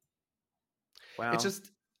 Yeah. Wow. It's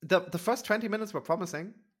just the first 20 minutes were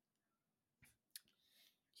promising.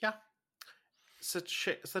 Yeah. Such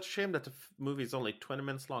a shame that the movie is only 20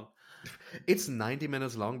 minutes long. It's 90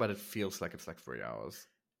 minutes long, but it feels like it's like 3 hours.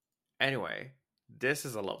 Anyway, this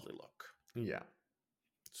is a lovely look. Yeah.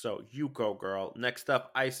 So you go, girl. Next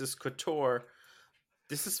up, Isis Couture.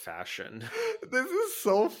 This is fashion.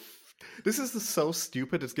 This is so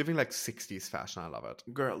stupid. It's giving like 60s fashion. I love it.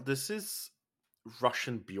 Girl, this is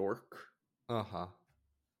Russian Bjork. Uh-huh.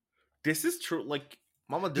 This is true. Like,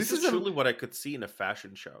 Mama, this is truly what I could see in a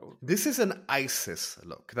fashion show. This is an ISIS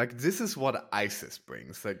look. Like, this is what ISIS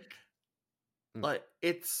brings. Like,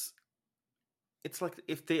 it's like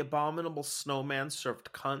if the Abominable Snowman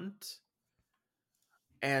served cunt.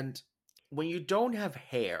 And when you don't have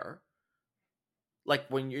hair, like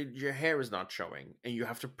when your hair is not showing and you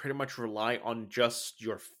have to pretty much rely on just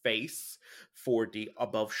your face for the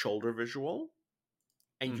above shoulder visual,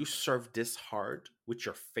 and you serve this hard with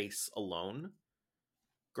your face alone,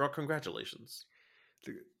 girl, congratulations.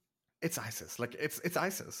 It's ISIS. Like, it's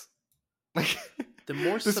ISIS. Like, the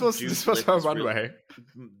more this was her runway.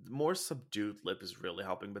 More subdued lip is really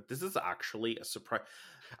helping, but this is actually a surprise.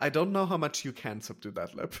 I don't know how much you can subdue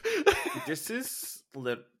that lip. This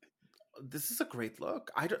is a great look.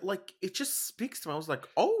 I don't like it. Just speaks to me. I was like,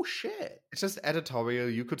 oh shit! It's just editorial.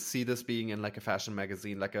 You could see this being in like a fashion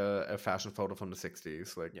magazine, like a fashion photo from the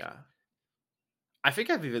 60s. Like, yeah, I think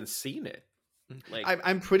I've even seen it. Like,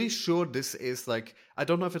 I'm pretty sure this is like, I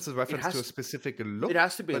don't know if it's a it reference to a has specific look. it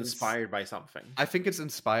has to be but it's- inspired by something. I think it's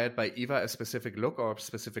inspired by either a specific look or a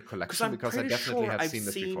specific Because collection, I'm because I pretty definitely sure have seen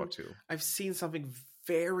this before too. I've seen something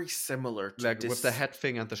very similar to Like this, with the head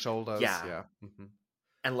thing and the shoulders. Yeah. Yeah. Mhm.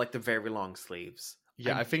 and like the very long sleeves.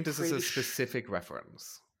 Yeah, I'm I think this is a pretty specific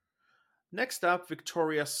reference. Next up,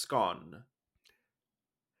 Victoria Scone.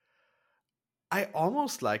 I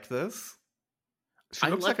almost like this. She I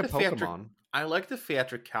looks like like a the theatric- Pokemon. I like the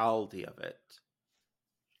theatricality of it.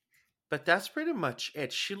 But that's pretty much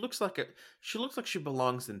it. She looks like she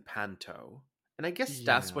belongs in Panto. And I guess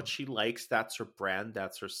that's Yeah. what she likes. That's her brand.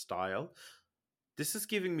 That's her style. This is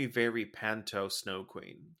giving me very Panto Snow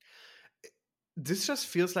Queen. This just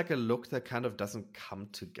feels like a look that kind of doesn't come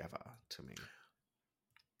together to me.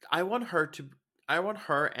 I want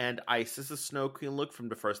her and Isis' Snow Queen look from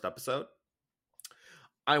the first episode.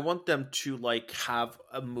 I want them to like have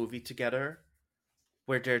a movie together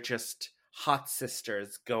where they're just hot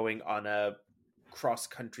sisters going on a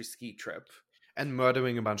cross-country ski trip. And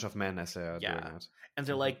murdering a bunch of men as they're Yeah. doing it. And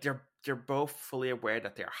they're like they're both fully aware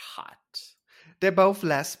that they're hot, They're both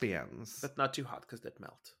lesbians. but not too hot because they'd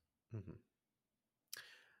melt. Mhm.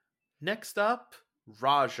 Next up,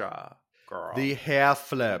 Raja girl. The hair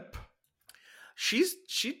flip.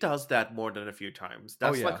 She does that more than a few times.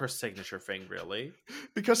 That's yeah. like her signature thing, really.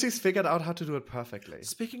 Because she's figured out how to do it perfectly.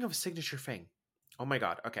 Speaking of signature thing, oh my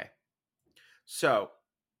god, okay. So,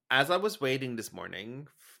 as I was waiting this morning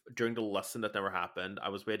during the lesson that never happened, I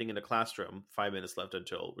was waiting in the classroom, 5 minutes left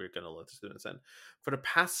until we are going to let the students in. For the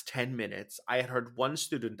past 10 minutes, I had heard one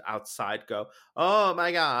student outside go, "Oh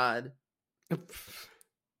my god."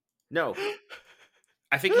 No.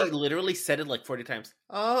 I think he literally said it like 40 times.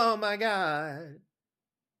 Oh my god.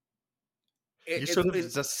 You should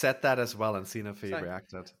have just said that as well and seen if he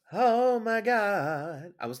reacted. Oh my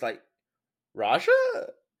god. I was like, Raja?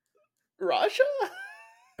 Raja?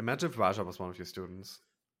 Imagine if Raja was one of your students.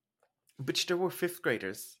 But there were 5th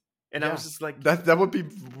graders. And I was just like... That would be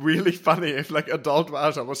really funny if like adult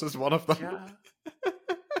Raja was just one of them. Yeah.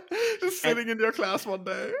 Just sitting in your class one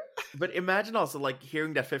day. But imagine also like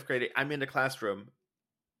hearing that 5th grader. I'm in the classroom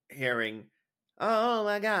hearing, oh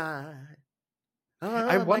my god. Oh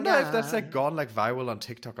I wonder if that's like gone like viral on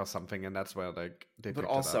TikTok or something, and that's where like they. But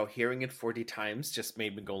also hearing it 40 times just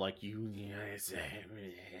made me go like, "You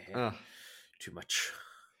too much."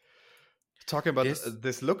 Talking about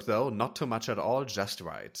this look though, not too much at all, just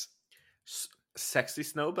right. Sexy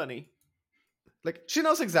snow bunny. Like she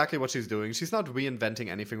knows exactly what she's doing. She's not reinventing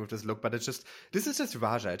anything with this look, but this is just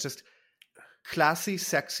Raja. It's just classy,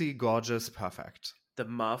 sexy, gorgeous, perfect. The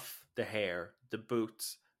muff, the hair, the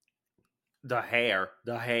boots. The hair.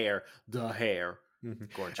 Mm-hmm.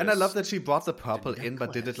 Gorgeous. And I love that she brought the purple in,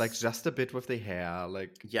 but did it like just a bit with the hair.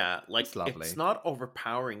 Like it's lovely. It's not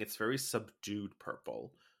overpowering. It's very subdued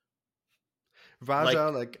purple. Raja,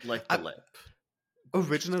 like the lip.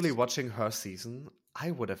 Originally watching her season, I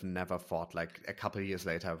would have never thought like a couple of years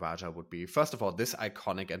later Raja would be, first of all, this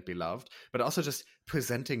iconic and beloved, but also just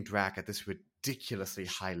presenting drag at this ridiculously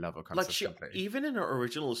high level consistently. Like even in her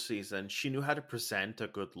original season, she knew how to present a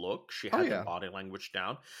good look. She had the body language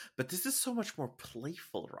down. But this is so much more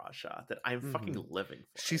playful Raja that I'm fucking living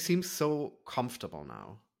for. She seems so comfortable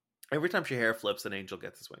now. Every time she hair flips, an angel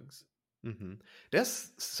gets his wings. Mm-hmm.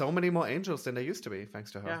 There's so many more angels than there used to be,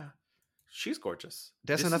 thanks to her. Yeah. She's gorgeous.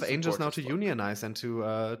 There's enough angels now to unionize and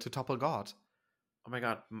to topple God. Oh my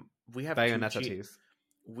god, we have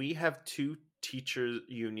we have 2 teacher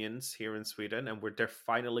unions here in Sweden, and they're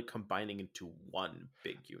finally combining into one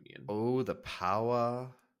big union. Oh, the power!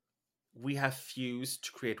 We have fused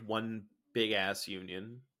to create one big ass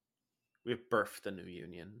union. We have birthed a new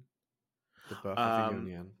union. The birth of the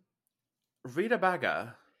union. Rita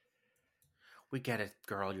Baga. We get it,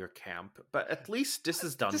 girl. You're camp, but at least this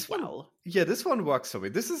is done well. This one works for me.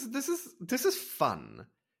 This is fun.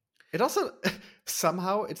 It also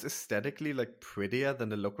somehow it's aesthetically like prettier than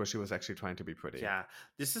the look where she was actually trying to be pretty. Yeah,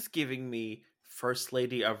 this is giving me First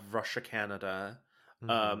Lady of Russia, Canada.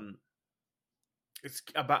 Mm-hmm. It's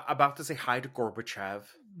about to say hi to Gorbachev.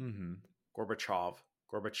 Mm-hmm. Gorbachev.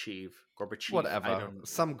 Whatever.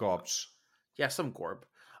 Some Gorbch. Yeah, some Gorb.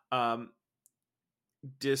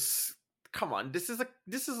 Come on, this is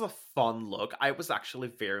a fun look. I was actually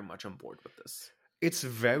very much on board with this. It's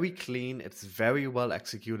very clean. It's very well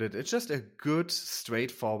executed. It's just a good,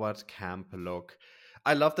 straightforward camp look.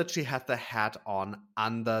 I love that she had the hat on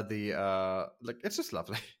under the it's just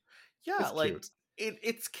lovely. Yeah, it's cute.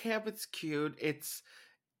 It's camp. It's cute.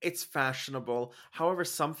 It's fashionable. However,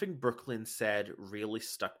 something Brooklyn said really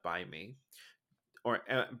stuck by me. or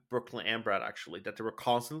Brooklyn and Brad actually, that they were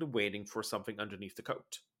constantly waiting for something underneath the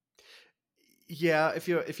coat. Yeah, if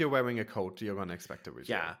you're wearing a coat, you're gonna expect a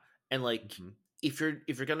reveal. Yeah, and like Mhm. if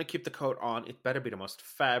you're gonna keep the coat on, it better be the most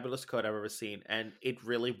fabulous coat I've ever seen, and it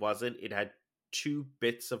really wasn't. It had 2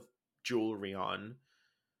 bits of jewelry on,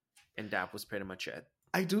 and that was pretty much it.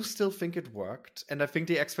 I do still think it worked, and I think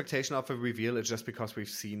the expectation of a reveal is just because we've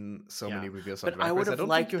seen so many reveals on But Drag I Race. would have don't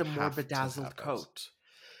liked think you the more have to bedazzled have it. coat.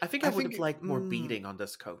 I think I would have liked more beading on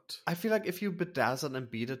this coat. I feel like if you bedazzle and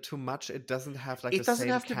bead it too much, it doesn't have like It the doesn't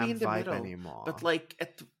same have to be in camp the vibe middle, anymore. but like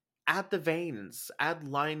add the veins, add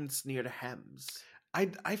lines near the hems. I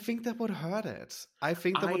think that would hurt it. I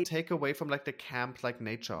think that would take away from like the camp like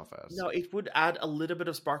nature of it. No, it would add a little bit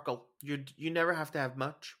of sparkle. You never have to have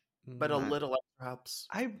much, but a little helps.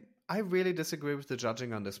 I really disagree with the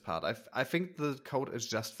judging on this part. I think the coat is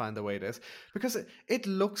just fine the way it is, because it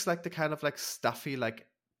looks like the kind of like stuffy like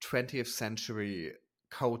 20th century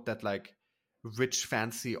coat that like rich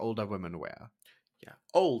fancy older women wear. Yeah,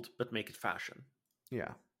 old but make it fashion.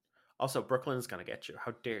 Yeah. Also, Brooklyn is gonna get you.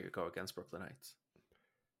 How dare you go against Brooklyn Heights?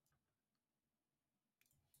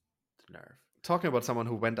 The nerve. Talking about someone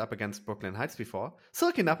who went up against Brooklyn Heights before,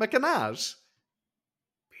 Silky Nut McGanache.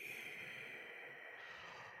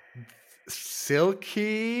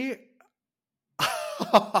 Silky.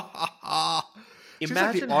 She's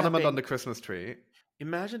like the ornament on the Christmas tree.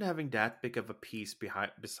 Imagine having that big of a piece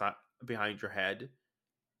behind your head,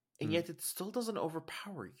 and yet it still doesn't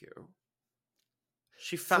overpower you.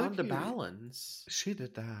 She found the balance. She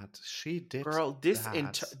did that. She did. Girl, this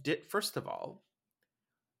first of all,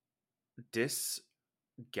 this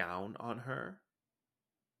gown on her,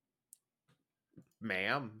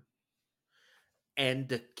 ma'am, and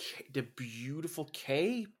the beautiful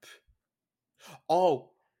cape. Oh,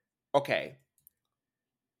 okay.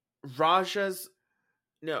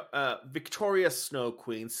 Victoria's Snow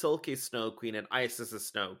Queen, Silky's Snow Queen, and Isis's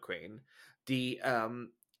Snow Queen. The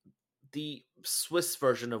Swiss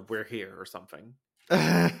version of We're Here or something.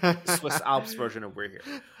 Swiss Alps version of We're Here.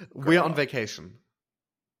 Girl. We're on vacation.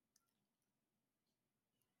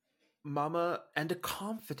 Mama, and the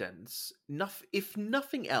confidence, if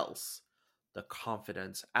nothing else, the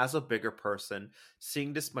confidence as a bigger person,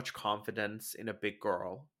 seeing this much confidence in a big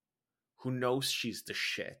girl who knows she's the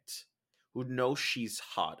shit, who knows she's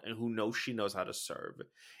hot, and who knows she knows how to serve.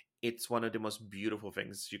 It's one of the most beautiful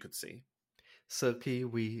things you could see. Silky,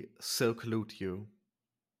 we salute you.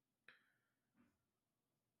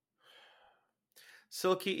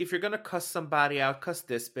 Silky, if you're gonna cuss somebody out, cuss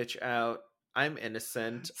this bitch out. I'm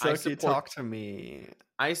innocent. Silky, talk to me.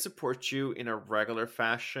 I support you in a regular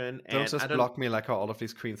fashion. Don't just block me like how all of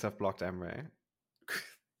these queens have blocked Emre.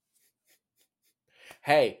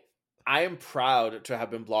 Hey, I am proud to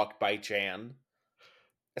have been blocked by Jan.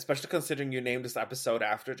 Especially considering you named this episode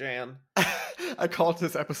after Jan. I called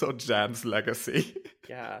this episode Jan's Legacy.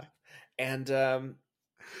 Yeah. And,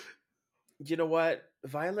 you know what?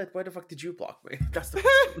 Violet, why the fuck did you block me? That's the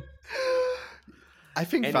question. I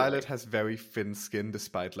think Violet has very thin skin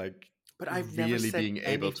despite, like, but I've really never said being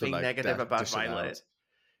able to, like, negative about Violet. Out.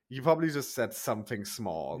 You probably just said something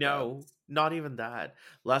small. No, not even that.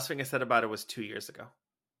 Last thing I said about it was 2 years ago.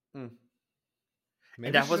 Maybe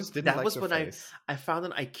and that was when I found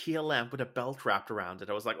an IKEA lamp with a belt wrapped around it.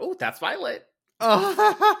 I was like, oh, that's Violet.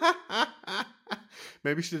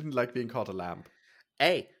 Maybe she didn't like being called a lamp.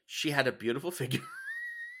 Hey, she had a beautiful figure.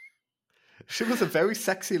 She was a very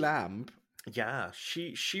sexy lamp. Yeah,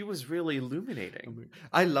 she was really illuminating.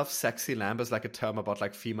 I love sexy lamp as like a term about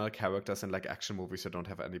like female characters in like action movies who don't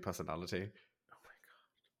have any personality. Oh my god.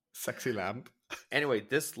 Sexy lamp. Anyway,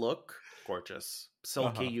 this look, gorgeous.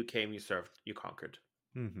 Silky, you came, you served, you conquered.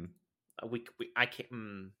 Mm-hmm. I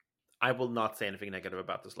can't. I will not say anything negative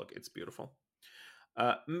about this look. It's beautiful.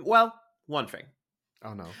 Well, one thing.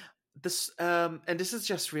 Oh no. This and this is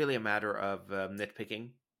just really a matter of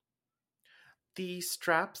nitpicking. The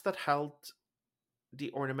straps that held the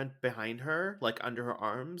ornament behind her, like under her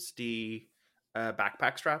arms, the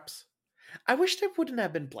backpack straps, I wish they wouldn't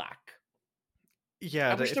have been black.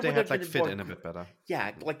 Yeah, if they had like fit in a bit better.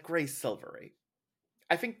 Yeah, like gray silvery.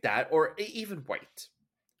 I think that, or even white.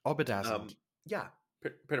 Or bedazzled. Yeah,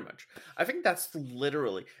 pretty much. I think that's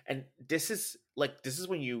literally, and this is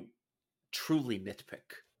when you truly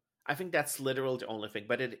nitpick. I think that's literally the only thing,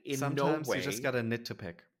 but Sometimes no way. You just gotta nit to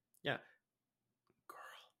pick. Yeah.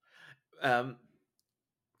 Girl.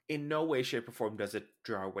 In no way, shape, or form does it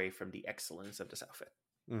draw away from the excellence of this outfit.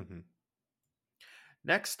 Mm-hmm.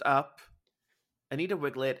 Next up, Anita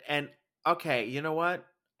Wiglet, and okay, you know what?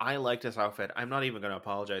 I like this outfit. I'm not even going to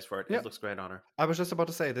apologize for it. It looks great on her. I was just about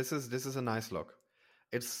to say this is a nice look.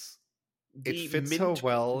 It's It The fits her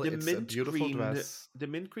well. the It's a mint beautiful green, dress. the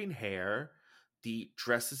mint green hair. The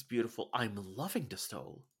dress is beautiful. I'm loving the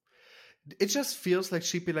stole. It just feels like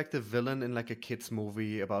she'd be like the villain in like a kids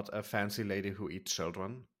movie about a fancy lady who eats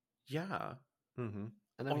children. Yeah. Mm-hmm.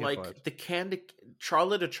 And I'm Or here for like it. the candy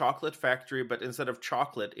Charlie the Chocolate Factory, but instead of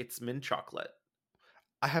chocolate, it's mint chocolate.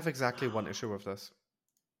 I have exactly one issue with this.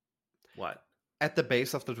 What? At the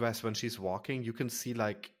base of the dress, when she's walking, you can see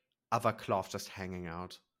like other cloth just hanging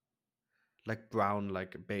out, like brown,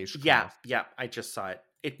 like beige Yeah, cloth. yeah, I just saw it.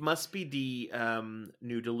 It must be the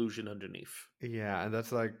nude illusion underneath. Yeah, and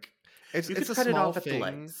that's like You it's could a cut it small off at the thing.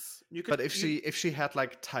 legs. You could, But if she had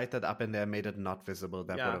like tied that up in there, made it not visible,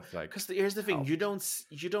 that would yeah. have like Because here's the thing: helped.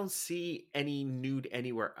 you don't see any nude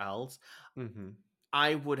anywhere else. Mm-hmm.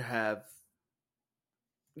 I would have.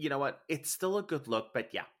 You know what? It's still a good look, but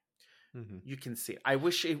yeah, Mm-hmm. you can see. I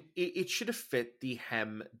wish it should have fit the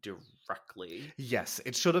hem directly. Yes,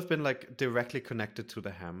 it should have been like directly connected to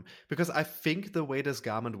the hem, because I think the way this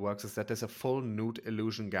garment works is that there's a full nude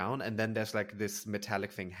illusion gown, and then there's like this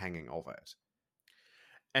metallic thing hanging over it.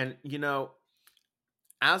 And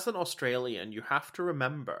as an Australian, you have to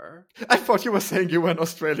remember. I thought you were saying you were an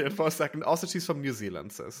Australian for a second. Also, she's from New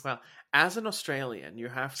Zealand, sis. Well, as an Australian, you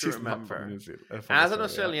have to She's not from remember. New Zealand. As an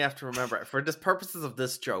Australian, you have to remember. For the purposes of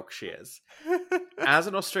this joke, she is. As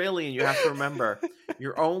an Australian, you have to remember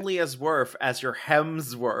you're only as worth as your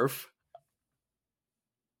hem's worth.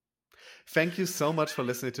 Thank you so much for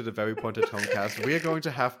listening to the Very Pointed Homecast. We are going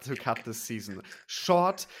to have to cut this season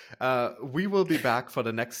short. We will be back for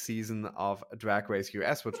the next season of Drag Race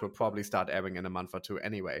US, which will probably start airing in a month or two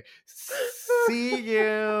anyway. See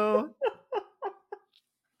you!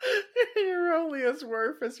 You're only as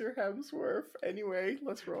worth as your hem's worth. Anyway,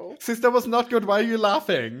 let's roll. Sis, that was not good. Why are you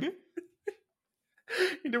laughing?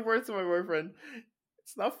 In the words of my boyfriend,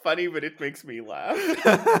 it's not funny, but it makes me laugh.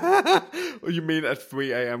 You mean at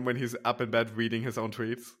 3 a.m. when he's up in bed reading his own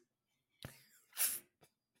tweets?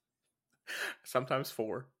 Sometimes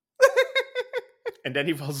 4. And then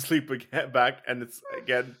he falls asleep again, back, and it's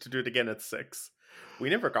again to do it again at 6. We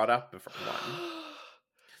never got up before 1.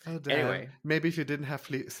 Oh, damn. Anyway. Maybe if you didn't have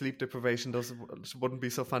sleep deprivation, those wouldn't be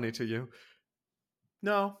so funny to you.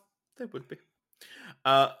 No, they would be.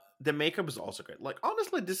 The makeup is also good. Like,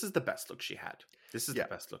 honestly, this is the best look she had. This is the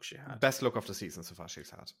best look she had. Best look of the season so far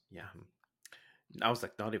she's had. Yeah. I was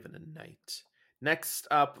like, not even a night. Next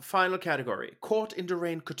up, final category. Caught in the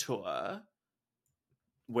Rain Couture,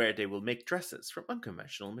 where they will make dresses from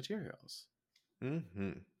unconventional materials.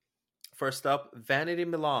 Mm-hmm. First up, Vanity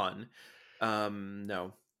Milan.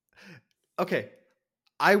 No. Okay.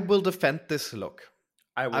 I will defend this look.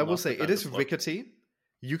 I will say it is rickety.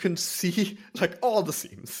 You can see like all the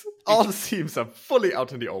seams. All the seams are fully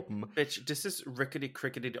out in the open. Bitch, this is rickety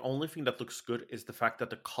crickety. The only thing that looks good is the fact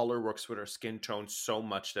that the color works with her skin tone so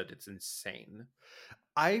much that it's insane.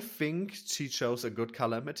 I think she chose a good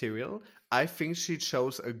color material. I think she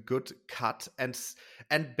chose a good cut and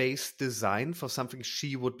base design for something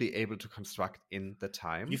she would be able to construct in the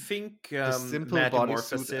time. You think the simple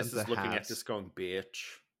Metamorphosis bodysuit and is the looking hat. at this going,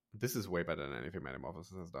 bitch? This is way better than anything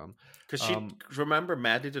Metamorphosis has done. Because remember,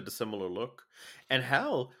 Maddie did a similar look. And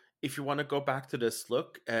hell, if you want to go back to this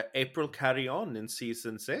look, April Carry On in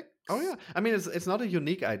season 6. Oh yeah, I mean it's not a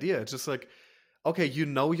unique idea. It's just like, okay, you're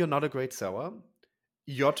not a great sewer.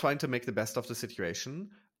 You're trying to make the best of the situation.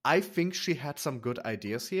 I think she had some good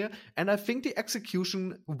ideas here, and I think the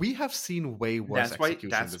execution, we have seen way worse.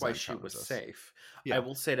 That's why she was safe. Yeah. I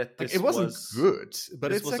will say that this it wasn't good,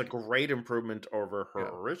 but this was like, a great improvement over her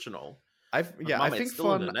original. I think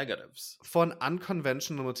still in the negatives. For an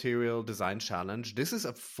unconventional material design challenge, this is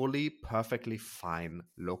a fully perfectly fine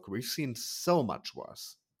look. We've seen so much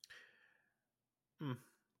worse.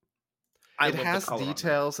 It has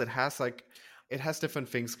details. It has different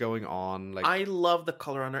things going on. Like, I love the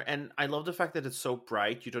color on her, and I love the fact that it's so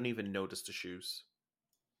bright you don't even notice the shoes.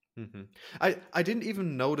 Mm-hmm. I didn't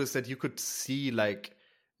even notice that you could see like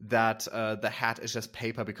that the hat is just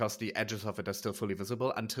paper because the edges of it are still fully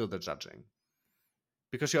visible until the judging.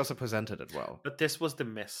 Because she also presented it well. But this was the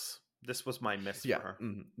miss. This was my miss for her.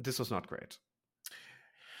 Mm-hmm. This was not great.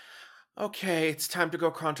 Okay, it's time to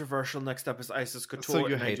go controversial. Next up is Isis Couture. So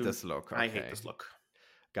you hate this look. Okay. I hate this look.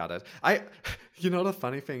 Got it. You know, the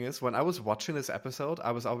funny thing is, when I was watching this episode,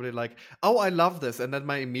 I was already like, oh, I love this. And then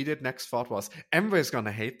my immediate next thought was, Emre's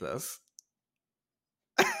gonna hate this.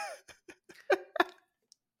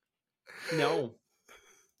 No.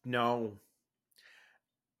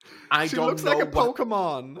 She looks like a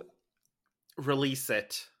Pokemon. Release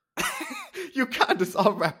it. You can't. It's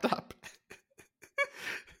all wrapped up.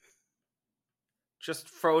 Just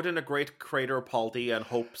throw it in a great crater Paldi and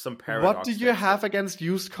hope some paradox. What do you have against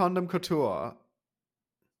used condom couture?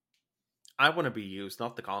 I want to be used,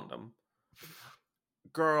 not the condom.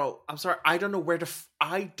 Girl, I'm sorry. I don't know where to.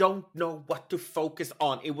 I don't know what to focus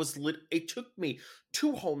on. It took me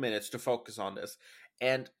 2 whole minutes to focus on this,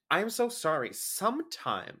 and I'm so sorry.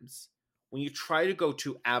 Sometimes when you try to go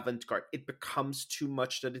too avant-garde, it becomes too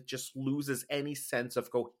much that it just loses any sense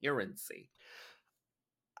of coherency.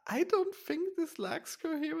 I don't think this lacks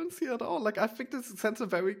coherency at all. Like, I think this sends a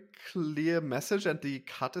very clear message, and the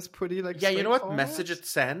cut is pretty, like, Yeah, you know what message straightforward. it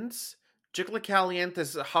sends? Chicle Caliente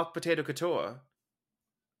is a hot potato couture.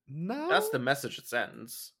 No. That's the message it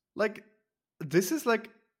sends. Like, this is like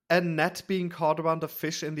a net being caught around a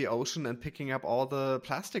fish in the ocean and picking up all the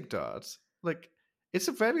plastic dirt. Like, it's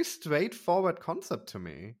a very straightforward concept to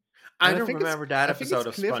me. I don't remember that I think episode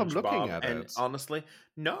it's of clear from looking SpongeBob, at and it. honestly,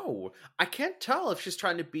 no. I can't tell if she's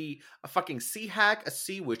trying to be a fucking sea hag, a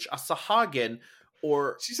sea witch, a Sahagin,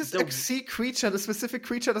 or She's just a sea creature. The specific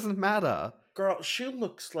creature doesn't matter. Girl, she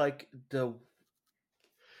looks like the...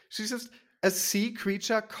 She's just a sea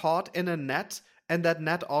creature caught in a net, and that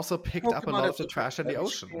net also picked up a lot of the trash in the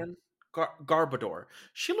ocean. Garbodor.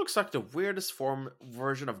 She looks like the weirdest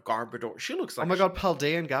version of Garbodor. She looks like... Oh my god,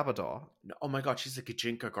 Paldean Garbodor. No, oh my god, she's like a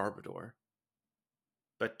Jinka Garbodor.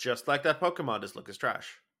 But just like that Pokemon, this look is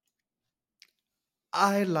trash.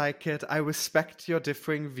 I like it. I respect your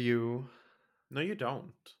differing view. No, you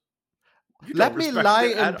don't. Let me lie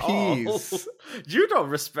in peace. You don't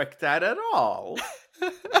respect that at all.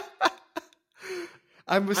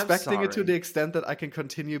 I'm respecting it to the extent that I can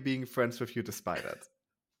continue being friends with you despite it.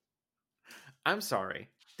 I'm sorry.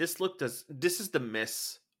 This is the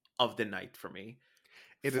miss of the night for me.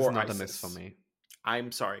 It is not a miss for me.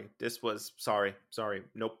 I'm sorry. This was sorry.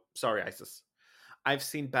 Nope. Sorry, Isis. I've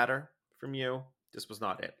seen better from you. This was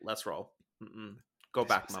not it. Let's roll. Go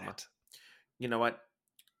back, mama. It. You know what?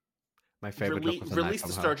 My favorite look was release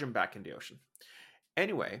the sturgeon back in the ocean.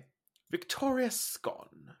 Anyway, Victoria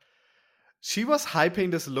Scone. She was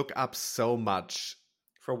hyping this look up so much.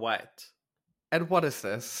 For what? And what is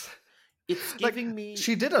this? It's giving me...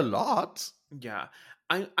 She did a lot. Yeah.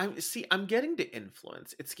 I'm getting the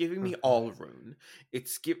influence. It's giving me Allrune.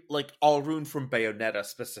 It's Allrune from Bayonetta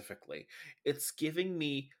specifically. It's giving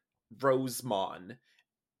me Rosemon.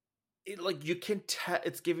 You can tell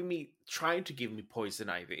it's trying to give me Poison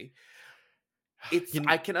Ivy.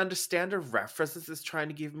 I can understand the references it's trying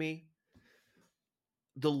to give me.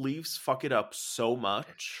 The leaves fuck it up so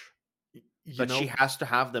much. But she has to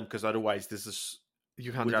have them because otherwise this is...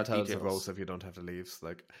 You can't even tell it's a rose if you don't have the leaves.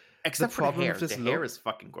 Except for the hair. The hair is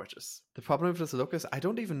fucking gorgeous. The problem with this look is I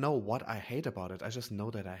don't even know what I hate about it. I just know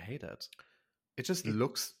that I hate it. It just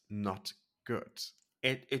looks not good.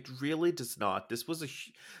 It really does not. This was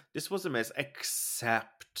a mess,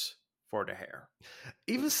 except for the hair.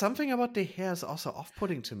 Even something about the hair is also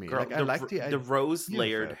off-putting to me. Girl, I like the rose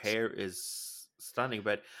layered hair is stunning,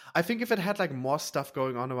 but I think if it had more stuff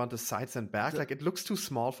going on around the sides and back, it looks too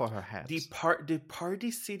small for her head. The Party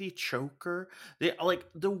City choker,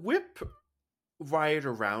 the whip right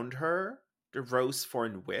around her, the rose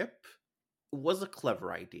thorn whip was a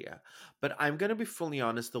clever idea. But I'm gonna be fully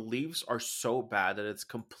honest, the leaves are so bad that it's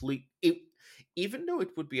complete. Even though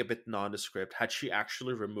it would be a bit nondescript, had she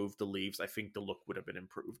actually removed the leaves, I think the look would have been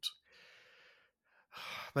improved.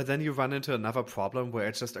 But then you run into another problem where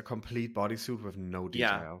it's just a complete bodysuit with no detail.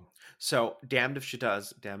 Yeah. So, damned if she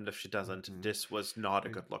does, damned if she doesn't. Mm-hmm. This was not a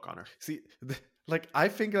good look on her. See, I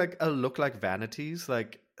think a look like Vanity's,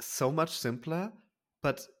 so much simpler,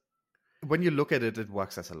 but when you look at it, it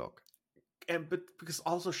works as a look. But because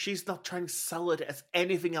also she's not trying to sell it as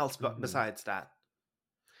anything else besides that.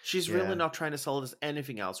 She's really not trying to sell it as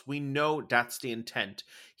anything else. We know that's the intent.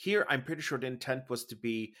 Here, I'm pretty sure the intent was to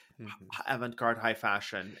be avant-garde high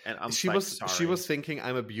fashion. And She was thinking,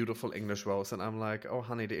 I'm a beautiful English rose. And I'm like, oh,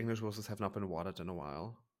 honey, the English roses have not been watered in a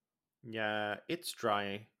while. Yeah, it's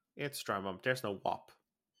dry. It's dry, Mom. There's no wop.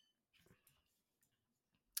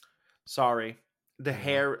 Sorry. The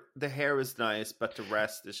hair is nice, but the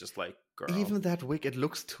rest is just girl. Even that wig, it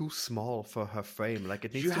looks too small for her frame.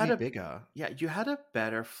 It needs to be bigger. Yeah, you had a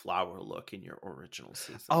better flower look in your original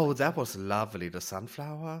season. Oh, that was lovely. The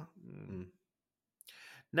sunflower.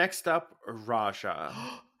 Next up, Raja.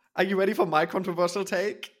 Are you ready for my controversial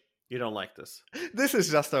take? You don't like this. This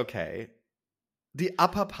is just okay. The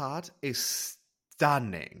upper part is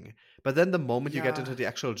stunning. But then the moment you get into the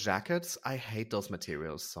actual jackets, I hate those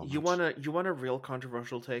materials so much. You want a real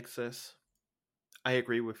controversial take, sis? I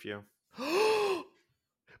agree with you.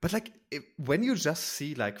 But like when you just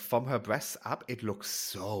see like from her breasts up, it looks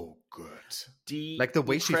so good. Like the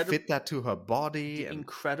way she fit that to her body. The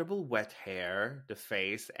incredible wet hair, the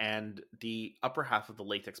face, and the upper half of the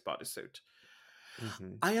latex bodysuit.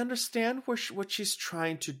 Mm-hmm. I understand what she's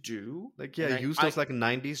trying to do. Like, yeah, use those like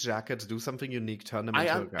 90s jackets, do something unique, turn them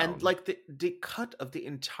into a gown. And like the cut of the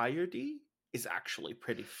entirety is actually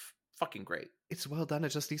pretty fucking great. It's well done.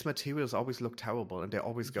 It's just these materials always look terrible, and they're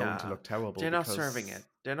always going to look terrible. They're not serving it.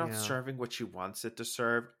 They're not serving what she wants it to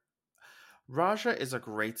serve. Raja is a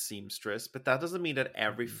great seamstress, but that doesn't mean that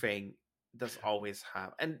everything does always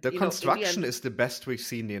have. And the construction is the best we've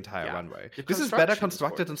seen the entire runway. This is better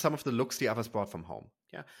constructed than some of the looks the others brought from home.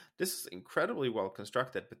 Yeah, this is incredibly well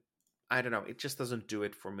constructed, but I don't know. It just doesn't do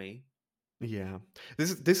it for me. Yeah,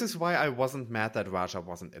 this is why I wasn't mad that Raja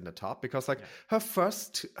wasn't in the top, because like her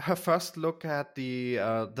first look at the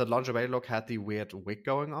lingerie look had the weird wig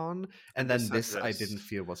going on, and then this I didn't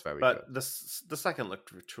feel was very good. But the second look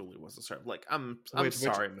truly was a serve. Like I'm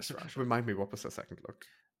sorry, Miss Raja. Remind me, what was the second look?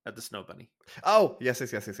 At the snow bunny. Oh yes,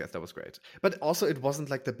 that was great. But also, it wasn't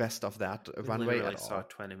like the best of that runway at all. I saw it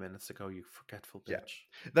 20 minutes ago. You forgetful bitch.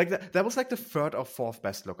 Yeah. Like that was like the third or fourth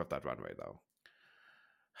best look of that runway, though.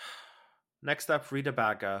 Next up, Rita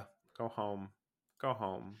Baga. Go home. Go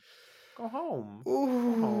home. Go home. Ooh.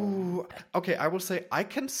 Go home. Okay, I will say I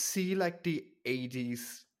can see like the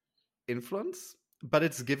 80s influence, but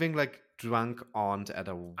it's giving like drunk aunt at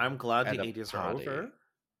a I'm glad the 80s are over.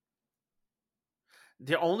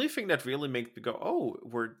 The only thing that really makes me go, oh,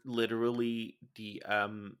 were literally the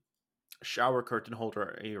shower curtain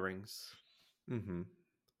holder earrings. Mm-hmm.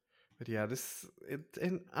 But yeah,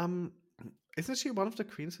 isn't she one of the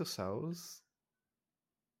queens who sews?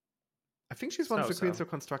 I think she's one of the queens who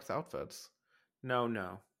constructs outfits. No.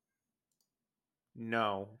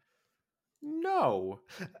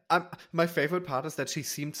 My favorite part is that she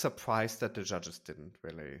seemed surprised that the judges didn't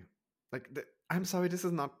really. Like, I'm sorry, this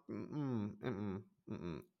is not.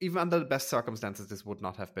 Even under the best circumstances, this would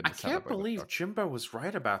not have been. I can't believe Jimbo was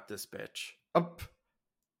right about this bitch.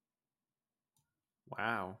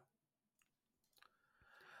 Wow.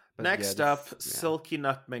 But next up, Silky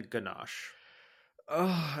Nutmeg Ganache.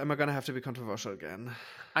 Oh, am I gonna have to be controversial again?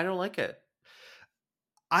 I don't like it.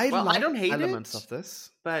 I don't hate elements of this,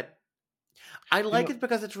 but I like it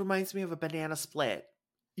because it reminds me of a banana split.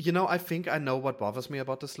 You know, I think I know what bothers me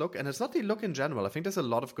about this look, and it's not the look in general. I think there's a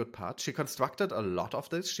lot of good parts. She constructed a lot of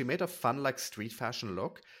this. She made a fun, like, street fashion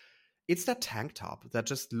look. It's that tank top that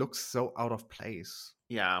just looks so out of place.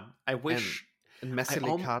 Yeah, I wish... And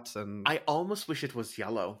messily cut. And I almost wish it was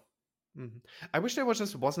yellow. Mm-hmm. I wish there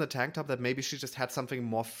wasn't a tank top, that maybe she just had something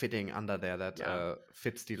more fitting under there that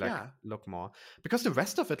fits the look more. Because the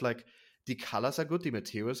rest of it, like... The colors are good, the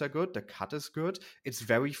materials are good, the cut is good. It's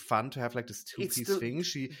very fun to have like this two-piece thing.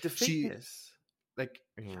 The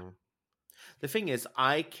thing is,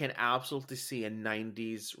 I can absolutely see a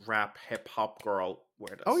 90s rap hip-hop girl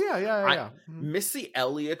wear this. Oh, yeah. Missy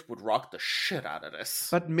Elliott would rock the shit out of this.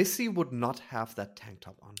 But Missy would not have that tank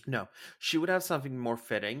top on. No, she would have something more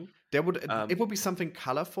fitting. It would be something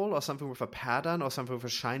colorful, or something with a pattern, or something with a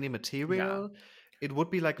shiny material. Yeah. It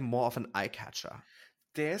would be like more of an eye-catcher.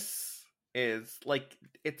 This is like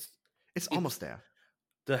it's almost there.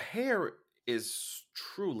 The hair is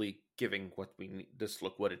truly giving what we need, this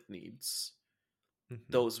look what it needs. Mm-hmm.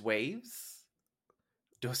 Those waves,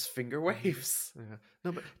 those finger waves. Yeah.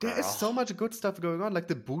 No, but there is so much good stuff going on, like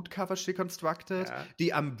the boot cover she constructed,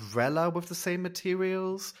 the umbrella with the same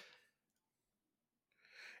materials.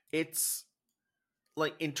 It's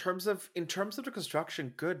like in terms of the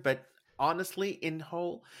construction, good, but honestly, in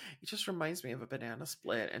whole, it just reminds me of a banana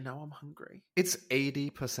split, and now I'm hungry. It's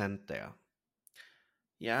 80% there.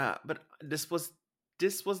 Yeah, but this was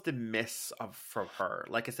the miss from her.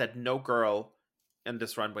 Like I said, no girl in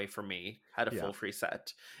this runway for me had a full free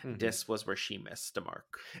set. Mm-hmm. This was where she missed the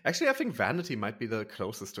mark. Actually, I think Vanity might be the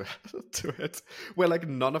closest to it, where like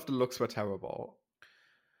none of the looks were terrible.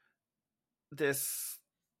 This,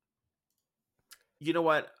 you know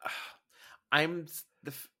what? I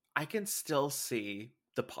can still see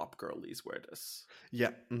the pop girlies wear this.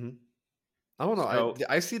 Yeah. Mm-hmm. I don't know.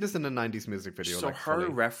 I see this in a 90s music video. So her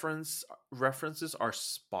references are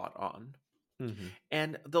spot on. Mm-hmm.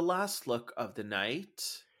 And the last look of the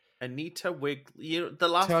night, Anita Wigley, the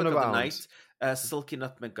last Turn look around. of the night, Silky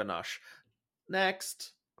Nutmeg Ganache.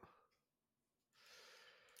 Next.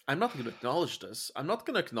 I'm not going to acknowledge this. I'm not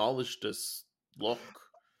going to acknowledge this look.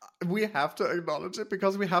 We have to acknowledge it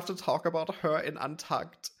because we have to talk about her in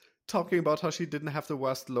Untucked. Talking about how she didn't have the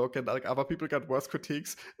worst look and like other people got worse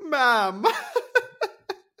critiques. Ma'am!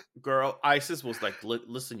 Girl, Isis was like,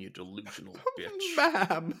 listen, you delusional bitch.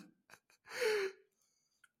 Ma'am,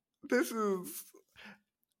 this is...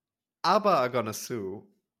 ABBA are gonna sue.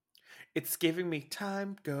 It's giving me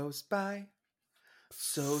time goes by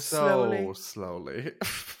so So slowly. slowly.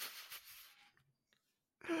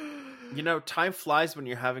 You know, time flies when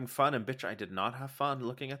you're having fun, and bitch, I did not have fun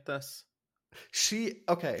looking at this.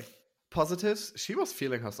 Okay, positives. She was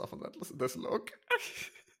feeling herself on this look.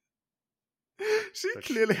 She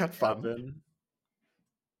clearly had fun. Robin.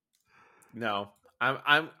 No,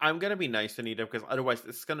 I'm gonna be nice to Anita because otherwise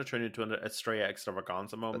this is gonna turn into an Estrella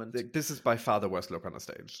extravaganza moment. This is by far the worst look on the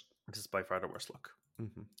stage. This is by far the worst look.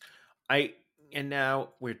 Mm-hmm. And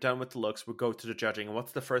now we're done with the looks. We'll go to the judging. And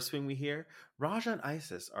what's the first thing we hear? Raja and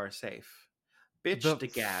Isis are safe. Bitch, the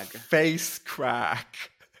gag. Face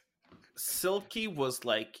crack. Silky was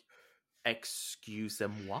like,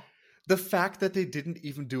 excusez-moi. The fact that they didn't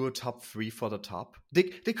even do a top 3 for the top. They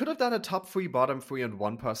could have done a top 3, bottom 3, and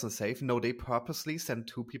one person safe. No, they purposely sent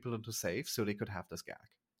 2 people into safe so they could have this gag.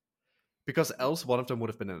 Because else one of them would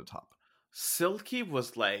have been in the top. Silky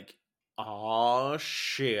was like, oh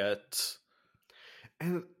shit.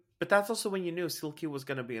 But that's also when you knew Silky was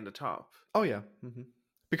going to be in the top. Oh, yeah. Mm-hmm.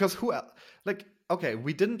 Because who else? Like, okay,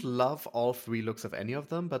 we didn't love all 3 looks of any of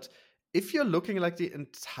them, but if you're looking like the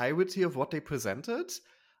entirety of what they presented,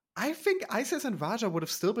 I think Isis and Raja would have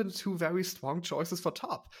still been 2 very strong choices for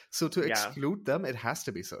top. So to exclude them, it has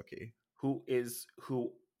to be Silky. Who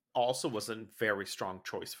also was a very strong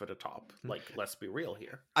choice for the top. Like, let's be real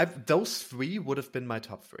here. Those 3 would have been my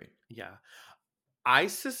top 3. Yeah.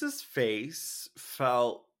 Isis's face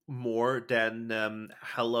felt more than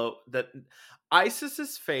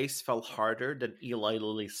Isis's face felt harder than Eli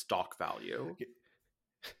Lilly's stock value.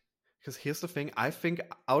 Because here's the thing, I think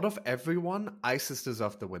out of everyone, Isis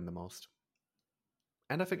deserved the win the most.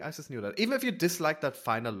 And I think Isis knew that. Even if you dislike that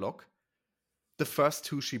final look, the first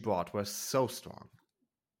 2 she brought were so strong.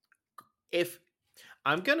 If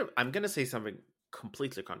I'm gonna say something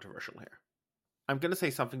completely controversial here. I'm going to say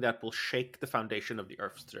something that will shake the foundation of the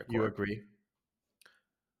Earth's core. You agree?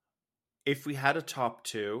 If we had a top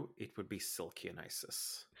 2, it would be Silky and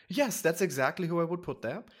Isis. Yes, that's exactly who I would put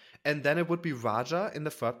there. And then it would be Raja in the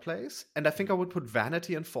 3rd place. And I think I would put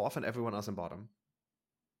Vanity in 4th and everyone else in bottom.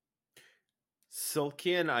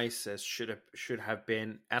 Silky and Isis should have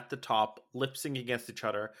been at the top, lip syncing against each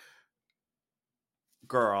other.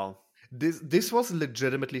 Girl. This was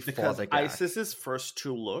legitimately because for the gag. Isis's first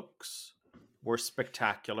 2 looks were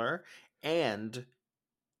spectacular, and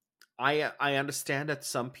I understand that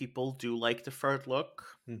some people do like the 3rd look.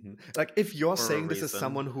 Mm-hmm. Like, if you're saying this is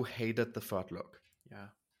someone who hated the 3rd look. Yeah.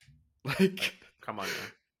 Like come on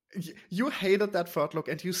now. You hated that 3rd look,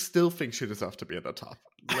 and you still think she deserved to be at the top.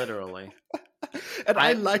 Literally. And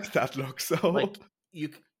I like that look, so... Like,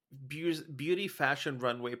 beauty, fashion,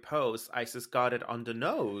 runway pose, Isis got it on the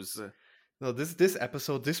nose. No, this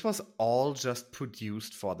episode, this was all just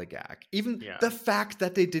produced for the gag. Even the fact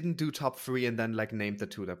that they didn't do top 3 and then like named the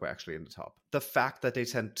 2 that were actually in the top. The fact that they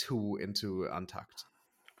sent 2 into Untucked.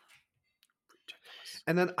 Ridiculous.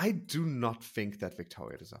 And then I do not think that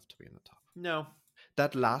Victoria deserved to be in the top. No.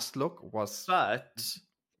 That last look was... But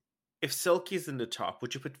if Silky's in the top,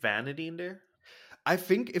 would you put Vanity in there? I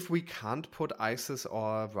think if we can't put Isis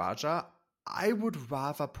or Raja, I would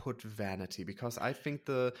rather put Vanity, because I think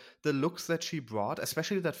the looks that she brought,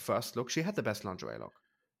 especially that first look, she had the best lingerie look.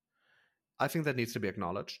 I think that needs to be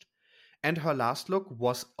acknowledged. And her last look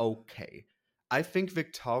was okay. I think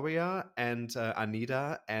Victoria and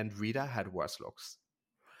Anita and Rita had worse looks.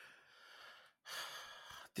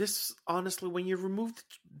 This, honestly, when you remove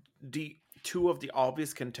the 2 of the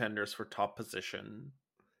obvious contenders for top position,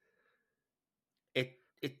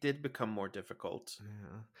 it did become more difficult.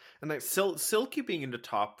 Yeah. And like Silky being in the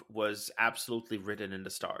top was absolutely written in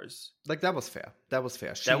the stars. Like, that was fair. That was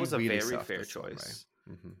fair. That was a very fair choice.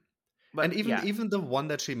 Mm-hmm. But and even the one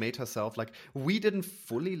that she made herself, like, we didn't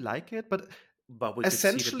fully like it, but we could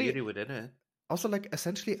see the beauty within it. Also, like,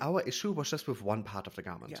 essentially our issue was just with one part of the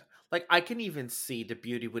garment. Yeah. Like, I can even see the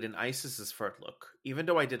beauty within Isis's 3rd look. Even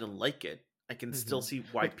though I didn't like it, I can still see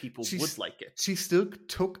why people would like it. She still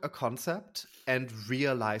took a concept and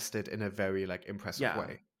realized it in a very, like, impressive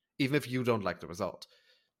way. Even if you don't like the result.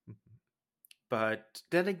 But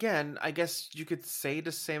then again, I guess you could say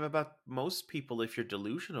the same about most people if you're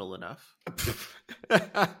delusional enough.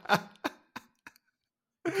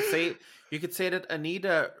 You could say that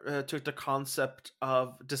Anita took the concept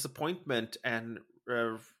of disappointment and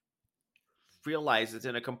realized it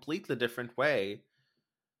in a completely different way.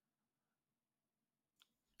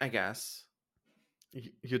 I guess.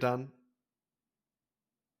 You done?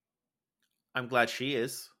 I'm glad she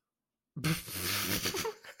is.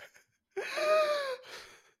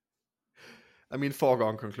 I mean,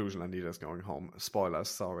 foregone conclusion, Anita's going home. Spoilers,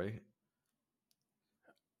 sorry.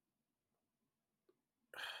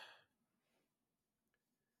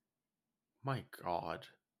 My God.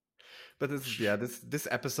 But this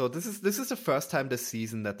episode, this is the first time this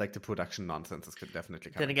season that like the production nonsense is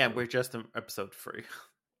definitely coming Then again, through. we're just in episode 3.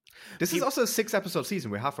 This is also a 6-episode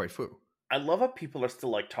season. We're halfway through. I love how people are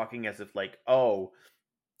still like talking as if like, oh,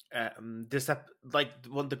 like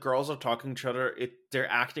when the girls are talking to each other, they're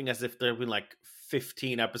acting as if there have been like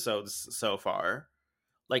 15 episodes so far.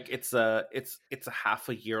 Like it's a half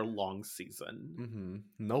a year long season. Mm-hmm.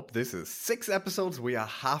 Nope, this is 6 episodes. We are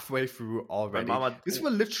halfway through already. Mama, this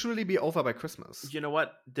will literally be over by Christmas. You know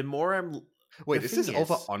what? The more I'm wait, is this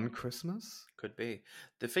over on Christmas? Could be.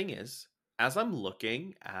 The thing is, as I'm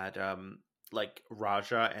looking at like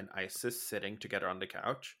Raja and Isis sitting together on the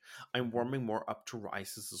couch, I'm warming more up to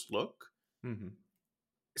Isis's look. Mm-hmm.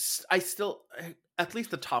 I still, at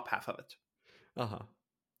least the top half of it. Uh-huh.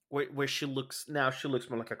 Where she looks more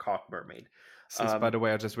like a cock mermaid. So, by the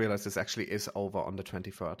way, I just realized this actually is over on the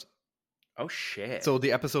 23rd. Oh shit. So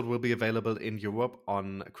the episode will be available in Europe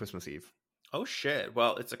on Christmas Eve. Oh shit.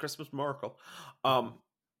 Well, it's a Christmas miracle.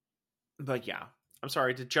 But yeah, I'm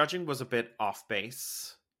sorry, the judging was a bit off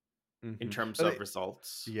base. In terms of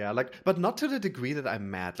results. Yeah, but not to the degree that I'm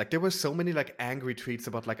mad. Like, there were so many, like, angry tweets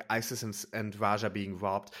about, like, Isis and Raja being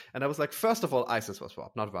robbed. And I was like, first of all, Isis was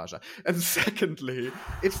robbed, not Raja. And secondly,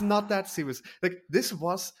 it's not that serious. Like,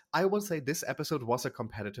 I will say this episode was a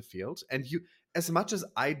competitive field. And as much as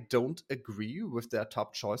I don't agree with their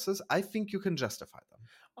top choices, I think you can justify them.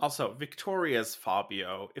 Also, Victoria's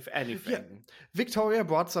Fabio, if anything. Yeah. Victoria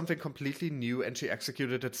brought something completely new and she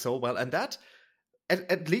executed it so well. And that...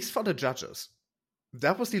 At least for the judges,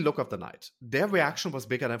 that was the look of the night. Their reaction was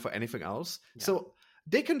bigger than for anything else. Yeah. So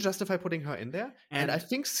they can justify putting her in there. And I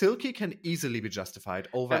think Silky can easily be justified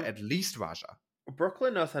over at least Raja.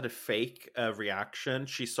 Brooklyn knows how to fake a reaction.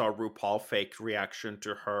 She saw RuPaul fake reaction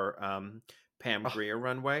to her Pam Grier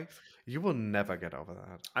runway. You will never get over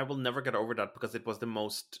that. I will never get over that because it was the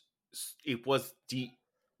most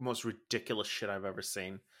ridiculous shit I've ever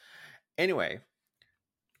seen. Anyway.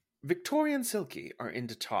 Victoria and Silky are in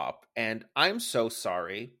the top, and I'm so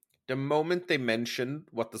sorry. The moment they mentioned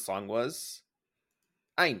what the song was,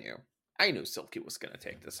 I knew Silky was going to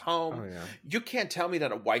take this home. Oh, yeah. You can't tell me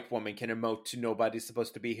that a white woman can emote to "Nobody's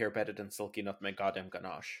supposed to be here" better than Silky, not my goddamn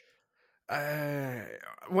ganache.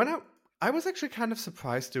 When I was actually kind of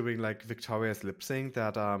surprised during like Victoria's lip sync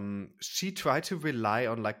that she tried to rely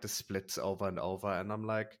on like the splits over and over, and I'm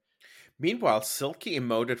like. Meanwhile, Silky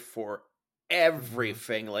emoted for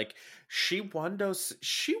everything. Like she won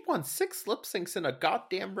 6 lip syncs in a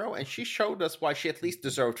goddamn row, and she showed us why she at least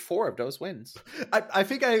deserved 4 of those wins. I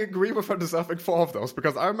think I agree with her deserving 4 of those,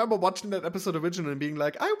 because I remember watching that episode originally and being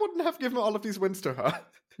like, I wouldn't have given all of these wins to her.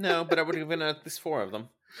 No, but I would have given at least 4 of them.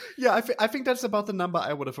 Yeah, I think that's about the number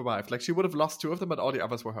I would have arrived. Like, she would have lost 2 of them, but all the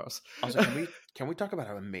others were hers. Also, can we talk about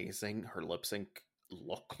how amazing her lip sync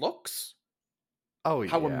looks? Oh,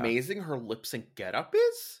 yeah. How amazing her lip sync getup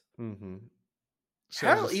is? Mm-hmm.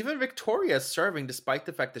 Hell, even Victoria is serving, despite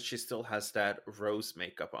the fact that she still has that rose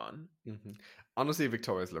makeup on. Mm-hmm. Honestly,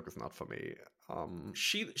 Victoria's look is not for me.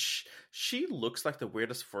 She looks like the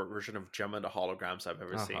weirdest version of Gemma in the holograms I've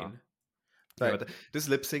ever seen. Yeah, but this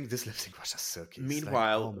lip sync was just Silky.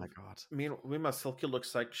 Meanwhile, oh my god. Meanwhile, Silky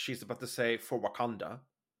looks like she's about to say "for Wakanda,"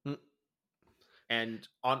 and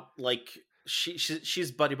on like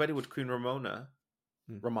she's buddy with Queen Ramonda,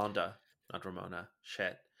 not Ramona.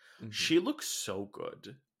 Shit. Mm-hmm. She looks so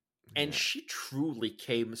good. And she truly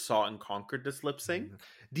saw and conquered this lip sync.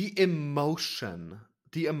 The emotion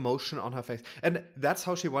on her face. And that's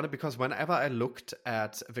how she won it, because whenever I looked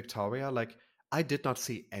at Victoria, like, I did not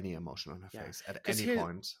see any emotion on her face at any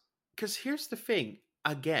point. Because here's the thing.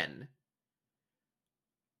 Again,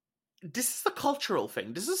 this is a cultural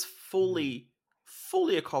thing. This is fully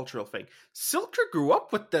a cultural thing. Silky grew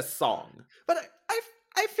up with this song. But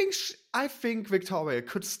I think Victoria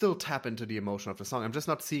could still tap into the emotion of the song. I'm just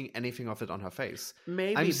not seeing anything of it on her face.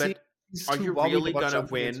 Maybe, but are you really gonna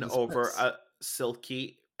win over a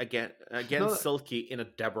Silky again Silky in a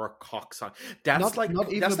Deborah Cox song? That's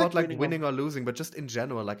not even about like winning or losing, but just in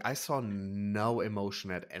general. Like, I saw no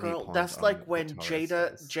emotion at any point. That's like when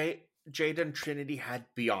Jada and Trinity had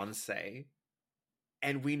Beyonce,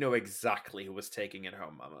 and we know exactly who was taking it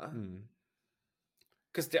home, Mama.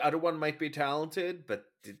 Because the other one might be talented, but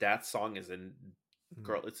that song is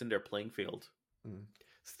it's in their playing field.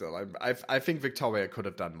 Still, I think Victoria could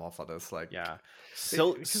have done more for this. Like, Yeah.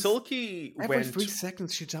 because Silky every went 3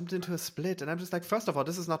 seconds she jumped into a split, and I'm just like, first of all,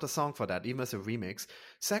 this is not a song for that, even as a remix.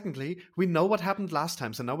 Secondly, we know what happened last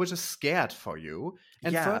time, so now we're just scared for you.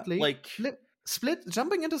 And yeah, thirdly, like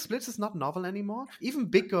jumping into splits is not novel anymore. Even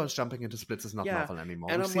big girls jumping into splits is not yeah. novel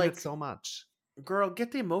anymore. And We've I'm seen it like, so much. girl,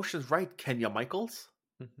 get the emotions right, Kenya Michaels.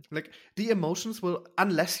 Like, the emotions will,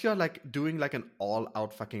 unless you're like doing like an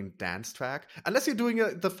all-out fucking dance track, unless you're doing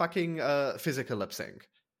the fucking physical lip sync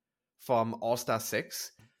from All Star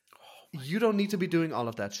 6, you don't need to be doing all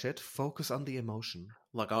of that shit. Focus on the emotion,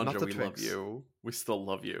 not Laganja, the we love tricks. you. We still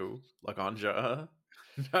love you, Laganja.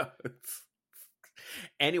 No,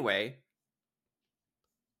 anyway,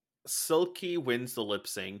 Silky wins the lip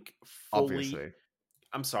sync fully. Obviously.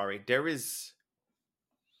 I'm sorry,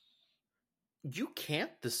 you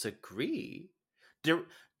can't disagree.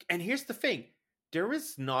 And here's the thing. There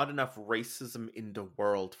is not enough racism in the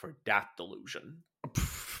world for that delusion.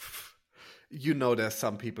 You know, there's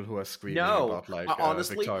some people who are screaming No, about like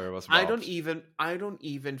honestly, Victoria was I robbed. don't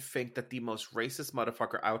even think that the most racist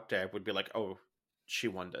motherfucker out there would be like, "Oh, she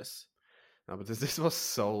won this." No, but this was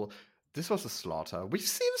a slaughter. We've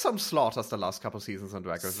seen some slaughters the last couple seasons on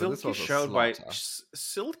Drag Race, but this was a slaughter.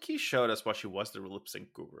 Silky showed us why she was the lip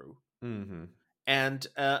sync guru, Mm-hmm. and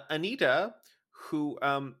Anita, who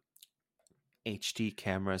HD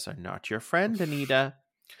cameras are not your friend, Anita.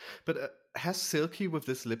 But has Silky with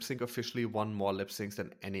this lip sync officially won more lip syncs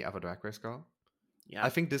than any other Drag Race girl? Yeah, I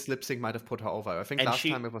think this lip sync might have put her over. I think last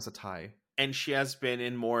time it was a tie. And she has been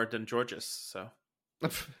in more than Georges, so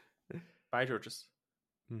bye, Georges.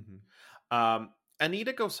 Mm-hmm.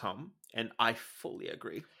 Anita goes home, and I fully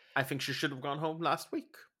agree. I think she should have gone home last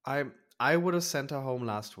week. I would have sent her home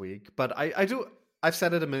last week, but I do. I've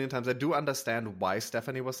said it a million times. I do understand why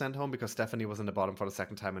Stephanie was sent home, because Stephanie was in the bottom for the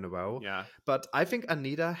second time in a row. Yeah. But I think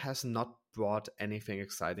Anita has not brought anything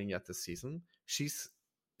exciting yet this season. She's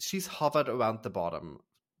hovered around the bottom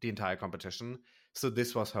the entire competition, so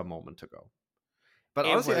this was her moment to go. But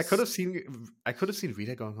honestly, I could have seen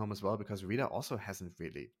Rita going home as well, because Rita also hasn't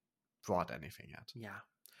really brought anything yet. Yeah.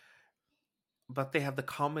 But they have the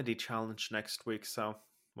comedy challenge next week, so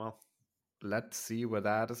well. Let's see where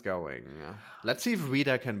that is going. Let's see if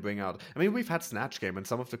Rita can bring out. I mean, we've had Snatch Game, and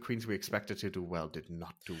some of the queens we expected to do well did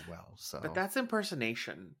not do well. So, but that's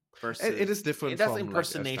impersonation versus it is different. That's from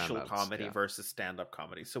impersonational like comedy versus stand-up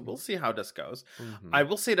comedy. So we'll see how this goes. Mm-hmm. I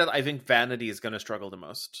will say that I think Vanity is going to struggle the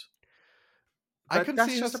most. I can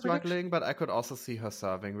see her struggling, but I could also see her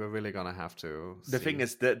serving. We're really gonna have to. The thing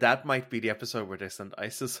is that might be the episode where they send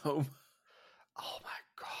Isis home. Oh my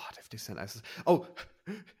god, if they send Isis. Oh,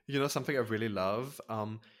 you know something I really love?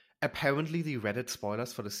 Apparently the Reddit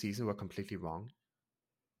spoilers for the season were completely wrong.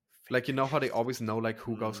 Like, you know how they always know like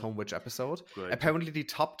who goes home which episode? Good. Apparently the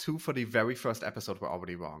top 2 for the very first episode were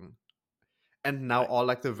already wrong. And now all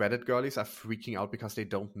like the Reddit girlies are freaking out because they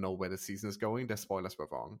don't know where the season is going. Their spoilers were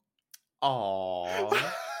wrong. Aww.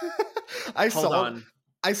 I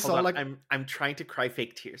saw like I'm trying to cry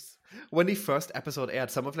fake tears. When the first episode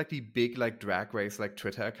aired, some of like the big like Drag Race like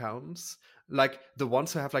Twitter accounts, like the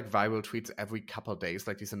ones who have like viral tweets every couple days,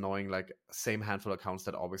 like these annoying like same handful of accounts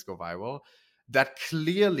that always go viral, that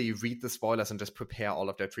clearly read the spoilers and just prepare all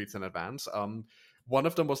of their tweets in advance. One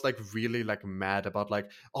of them was like really like mad about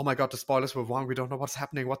like, oh my god, the spoilers were wrong, we don't know what's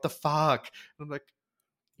happening, what the fuck? And I'm like,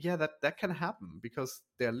 yeah, that can happen because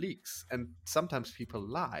they're leaks and sometimes people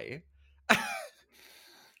lie.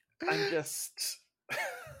 I'm just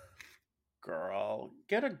girl,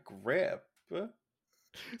 get a grip. So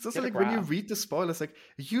it's like when you read the spoilers, like,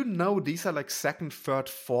 you know, these are like second, third,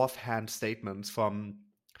 fourth hand statements from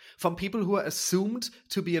people who are assumed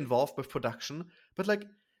to be involved with production, but like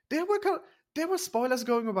there were spoilers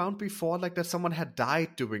going around before, like that someone had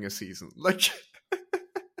died during a season. Like,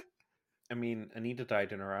 I mean, Anita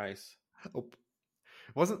died in her eyes. Oh,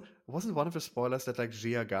 wasn't one of the spoilers that like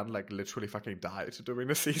Gia Gunn like literally fucking died during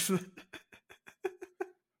the season?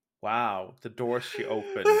 Wow, the doors she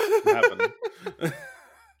opened to heaven.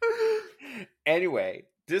 Anyway,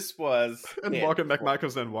 this was and Morgan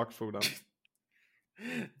McMichaels then walked through them.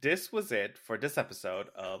 This was it for this episode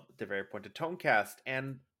of the Very Pointed Tonecast,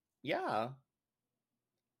 and yeah,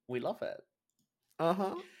 we love it.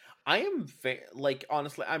 I am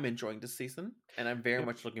honestly, I'm enjoying this season, and I'm very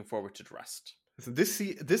much looking forward to the rest. So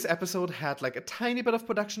this episode had like a tiny bit of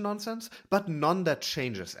production nonsense, but none that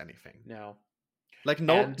changes anything. No, like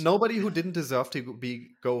nobody who didn't deserve to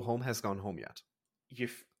go home has gone home yet.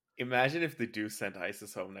 Imagine if they do send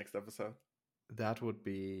Isis home next episode. That would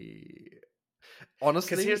be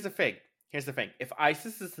honestly. Because here's the thing. If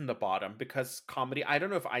Isis is in the bottom, because comedy, I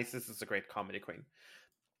don't know if Isis is a great comedy queen,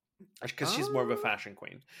 because she's more of a fashion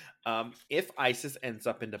queen. If Isis ends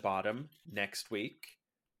up in the bottom next week,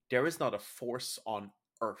 there is not a force on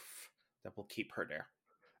Earth that will keep her there.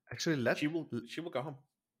 Actually, She will go home.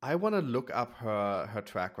 I want to look up her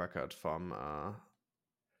track record from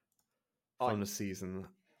the season.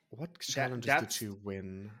 What challenges did she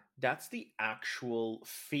win? That's the actual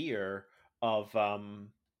fear of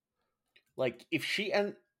like if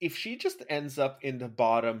she just ends up in the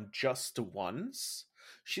bottom just once,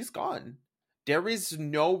 she's gone. There is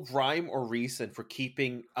no rhyme or reason for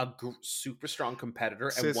keeping a super strong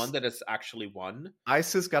competitor and one that has actually won.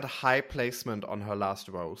 Isis got high placement on her last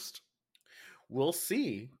roast. We'll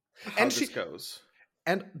see how this goes.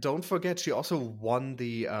 And don't forget, she also won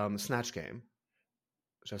the Snatch game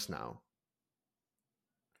just now.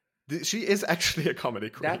 She is actually a comedy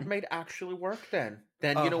queen. That might actually work then.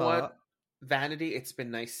 Then you know what? Vanity, it's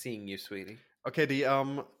been nice seeing you, sweetie. Okay,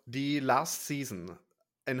 the last season,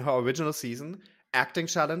 in her original season, acting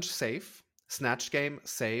challenge safe, Snatch game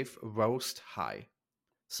safe, roast high.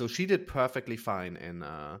 So she did perfectly fine in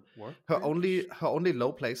her only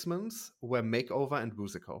low placements were makeover and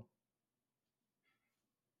musical.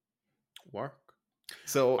 Work.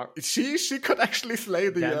 So she could actually slay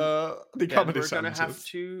the comedy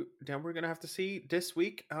challenges. Then we're gonna have to see this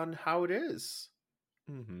week on how it is.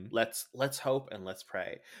 Mm-hmm. Let's hope and let's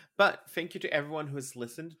pray. But thank you to everyone who has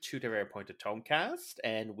listened to the Rare Pointed Tonecast,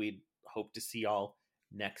 and we hope to see y'all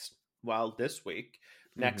next week,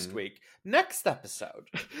 next episode.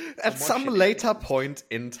 At some later point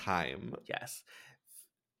in time. Yes.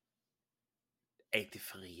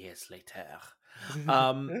 83 years later.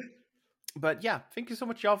 But yeah, thank you so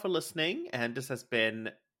much, y'all, for listening. And this has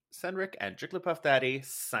been Senric and Jigglypuff Daddy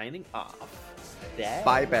signing off.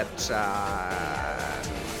 Bye, Betcha.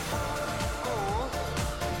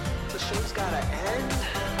 The show's gotta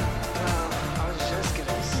end.